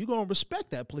 no, you're gonna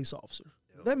respect that police officer.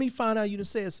 Let me find out you done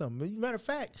said something. Matter of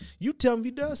fact, you tell me if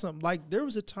he does something. Like, there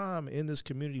was a time in this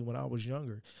community when I was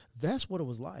younger, that's what it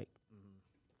was like.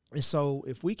 And so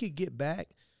if we could get back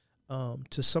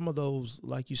to some of those,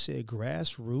 like you said,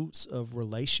 grassroots of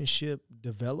relationship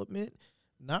development,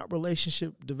 not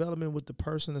relationship development with the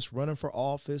person that's running for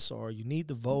office or you need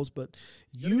the votes, but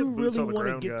you really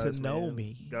want to get to know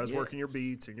me. Guys working your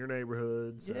beats in your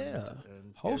neighborhoods. Yeah.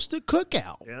 And host a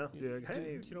cookout. Yeah.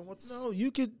 Hey, you know what's... No,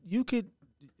 you could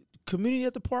community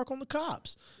at the park on the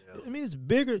Cops. Yeah. I mean, it's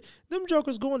bigger. Them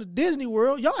jokers going to Disney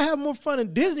World. Y'all have more fun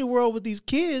in Disney World with these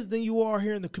kids than you are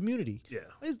here in the community. Yeah.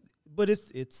 But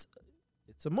it's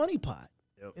a money pot.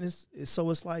 Yep. And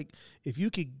it's like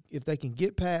if they can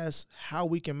get past how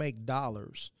we can make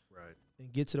dollars, right,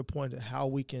 and get to the point of how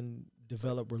we can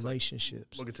develop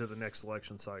relationships. Look into the next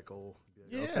election cycle.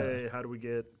 Yeah. Okay, can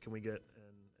we get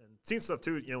and seeing stuff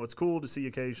too, you know, it's cool to see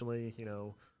occasionally, you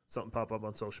know, something pop up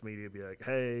on social media, be like,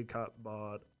 hey, cop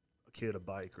bought a kid a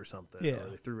bike or something. Yeah.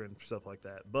 Or they threw in stuff like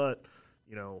that. But,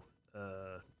 you know,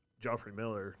 Joffrey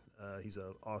Miller, he's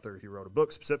an author. He wrote a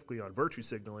book specifically on virtue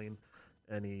signaling,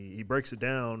 and he breaks it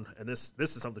down. And this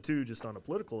is something, too, just on a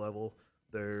political level.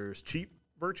 There's cheap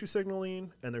virtue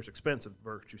signaling, and there's expensive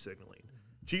virtue signaling.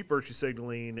 Mm-hmm. Cheap virtue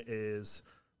signaling is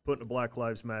putting a Black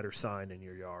Lives Matter sign in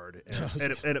your yard,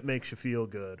 and it makes you feel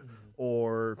good. Mm-hmm.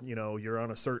 Or, you know, you're on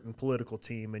a certain political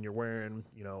team and you're wearing,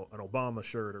 you know, an Obama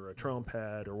shirt or a Trump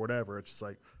hat or whatever. It's just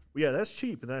like, well, yeah, that's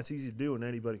cheap and that's easy to do and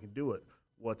anybody can do it.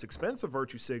 What's expensive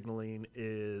virtue signaling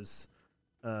is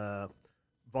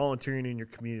volunteering in your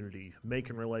community,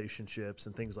 making relationships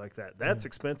and things like that. That's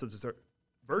expensive to start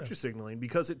virtue signaling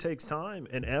because it takes time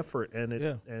and effort and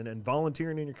and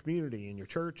volunteering in your community and your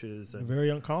churches and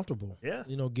very uncomfortable. Yeah.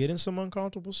 You know, get in some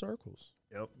uncomfortable circles.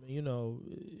 Yep. You know,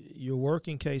 your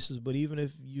working cases, but even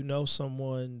if you know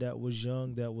someone that was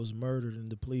young that was murdered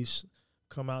and the police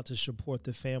come out to support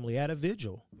the family at a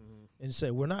vigil and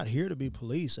say, we're not here to be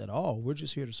police at all. We're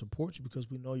just here to support you because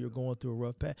we know you're going through a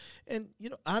rough patch. And, you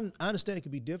know, I understand it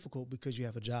can be difficult because you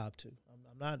have a job too.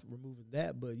 I'm not removing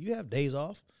that, but you have days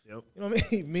off. Yep. You know what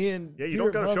I mean? Me and you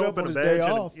don't got to show up in a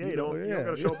badge. You don't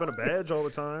got to show up in a badge all the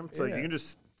time. It's like you can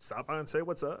just stop by and say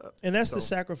what's up. And that's the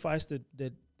sacrifice that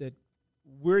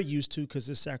we're used to because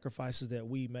it's sacrifices that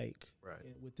we make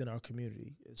within our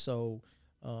community. So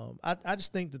I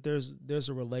just think that there's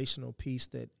a relational piece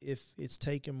that if it's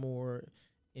taken more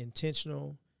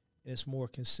intentional and it's more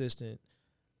consistent,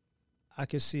 I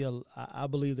can see I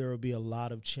believe there will be a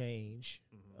lot of change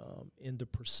in the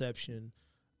perception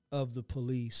of the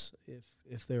police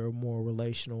if they were more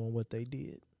relational in what they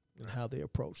did and how they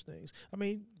approach things. I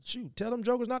mean, shoot, tell them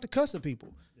jokers not to cuss at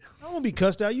people. I don't want to be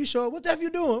cussed out. You show up, what the F you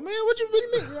doing? Man, what you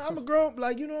really mean? I'm a grown,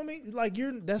 like, you know what I mean? Like,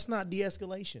 that's not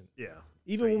de-escalation. Yeah.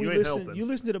 Even when you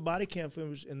listen to the body cam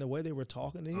footage and the way they were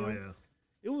talking to him,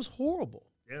 it was horrible.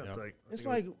 Yeah, it's like,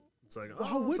 why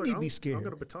wouldn't he be scared? I'm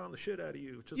going to baton the shit out of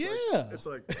you. Just it's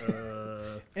like,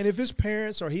 and if his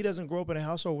parents or he doesn't grow up in a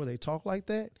household where they talk like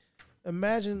that,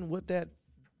 imagine what that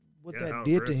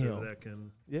did to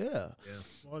him.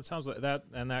 Well, it sounds like that,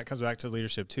 and that comes back to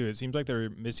leadership too. It seems like they're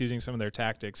misusing some of their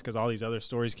tactics because all these other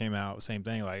stories came out. Same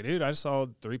thing, like, dude, I saw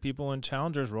 3 people in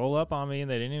Challengers roll up on me, and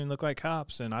they didn't even look like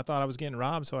cops, and I thought I was getting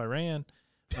robbed, so I ran.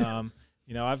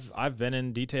 You know, I've been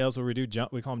in details where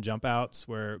we call them jump outs,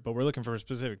 but we're looking for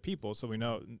specific people, so we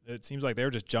know it seems like they're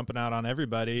just jumping out on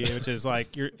everybody, which is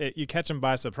like you catch them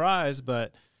by surprise,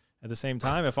 but at the same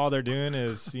time, if all they're doing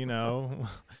is, you know.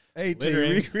 Hey,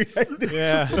 recreate.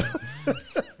 Yeah.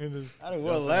 I don't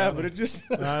want to laugh, but it just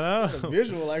I know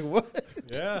visual like what?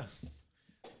 Yeah.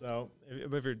 So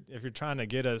if you're trying to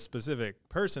get a specific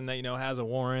person that you know has a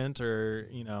warrant or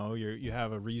you know you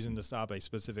have a reason to stop a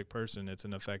specific person, it's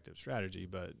an effective strategy.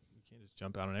 But you can't just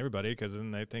jump out on everybody because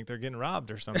then they think they're getting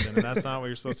robbed or something, and that's not what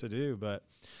you're supposed to do. But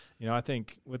you know, I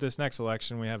think with this next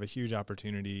election, we have a huge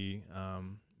opportunity,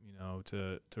 you know,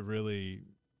 to really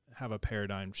have a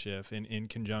paradigm shift in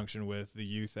conjunction with the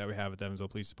youth that we have at the Evansville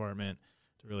Police Department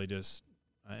to really just,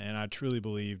 and I truly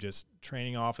believe just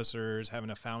training officers, having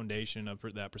a foundation of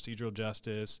that procedural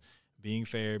justice, being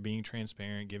fair, being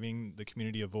transparent, giving the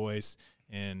community a voice,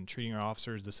 and treating our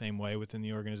officers the same way within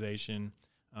the organization.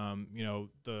 You know,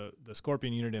 the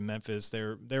Scorpion unit in Memphis,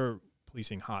 they're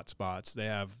policing hot spots. They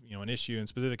have, you know, an issue in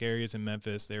specific areas in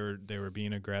Memphis. They were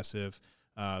being aggressive.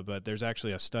 But there's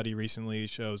actually a study recently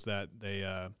shows that they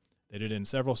did it in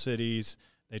several cities.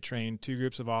 They trained 2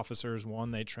 groups of officers.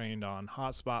 One they trained on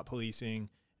hotspot policing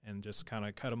and just kind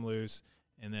of cut them loose.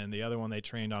 And then the other one they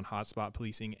trained on hotspot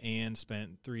policing and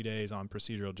spent 3 days on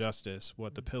procedural justice,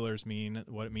 what the pillars mean,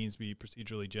 what it means to be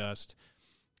procedurally just.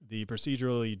 The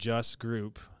procedurally just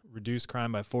group reduced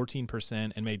crime by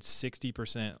 14% and made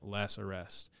 60% less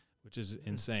arrests, which is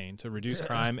insane. To reduce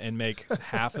crime and make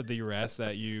half of the arrests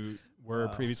that you were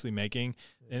previously making.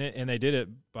 And they did it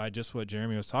by just what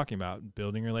Jeremy was talking about,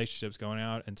 building relationships, going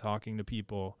out and talking to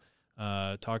people,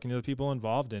 talking to the people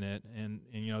involved in it. And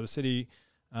the city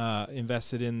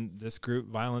invested in this group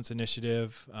violence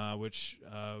initiative, which,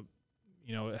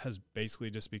 has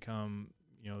basically just become,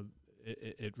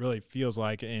 it really feels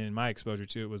like, in my exposure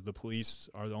to it, was the police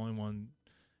are the only one,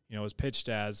 it was pitched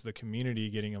as the community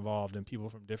getting involved and people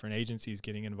from different agencies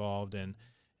getting involved. And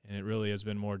it really has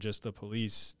been more just the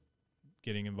police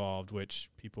getting involved, which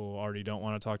people already don't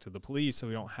want to talk to the police. So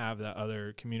we don't have that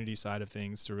other community side of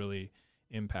things to really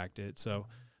impact it. So,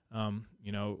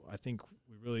 I think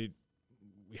we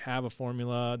have a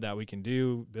formula that we can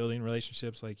do, building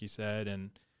relationships, like you said.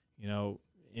 And,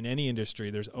 in any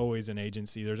industry, there's always an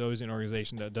agency, there's always an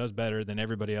organization that does better than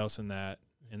everybody else in that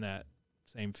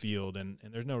same field. And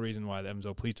there's no reason why the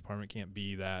Evansville Police Department can't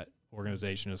be that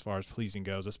organization as far as policing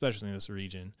goes, especially in this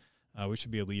region. We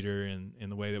should be a leader in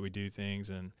the way that we do things.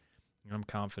 And I'm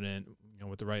confident,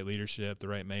 with the right leadership, the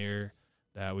right mayor,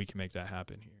 that we can make that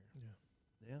happen here.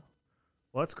 Yeah.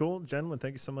 Well, that's cool. Gentlemen,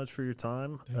 thank you so much for your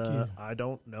time. Thank you. I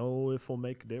don't know if we'll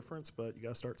make a difference, but you got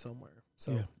to start somewhere.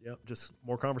 So, just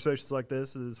more conversations like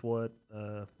this is what,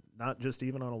 not just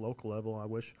even on a local level. I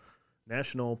wish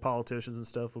national politicians and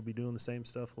stuff will be doing the same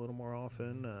stuff a little more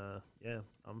often.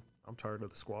 I'm tired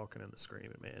of the squawking and the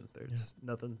screaming, man. There's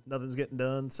nothing's getting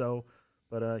done. So,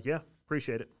 but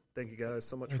appreciate it. Thank you guys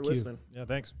so much for listening. Yeah,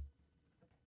 thanks.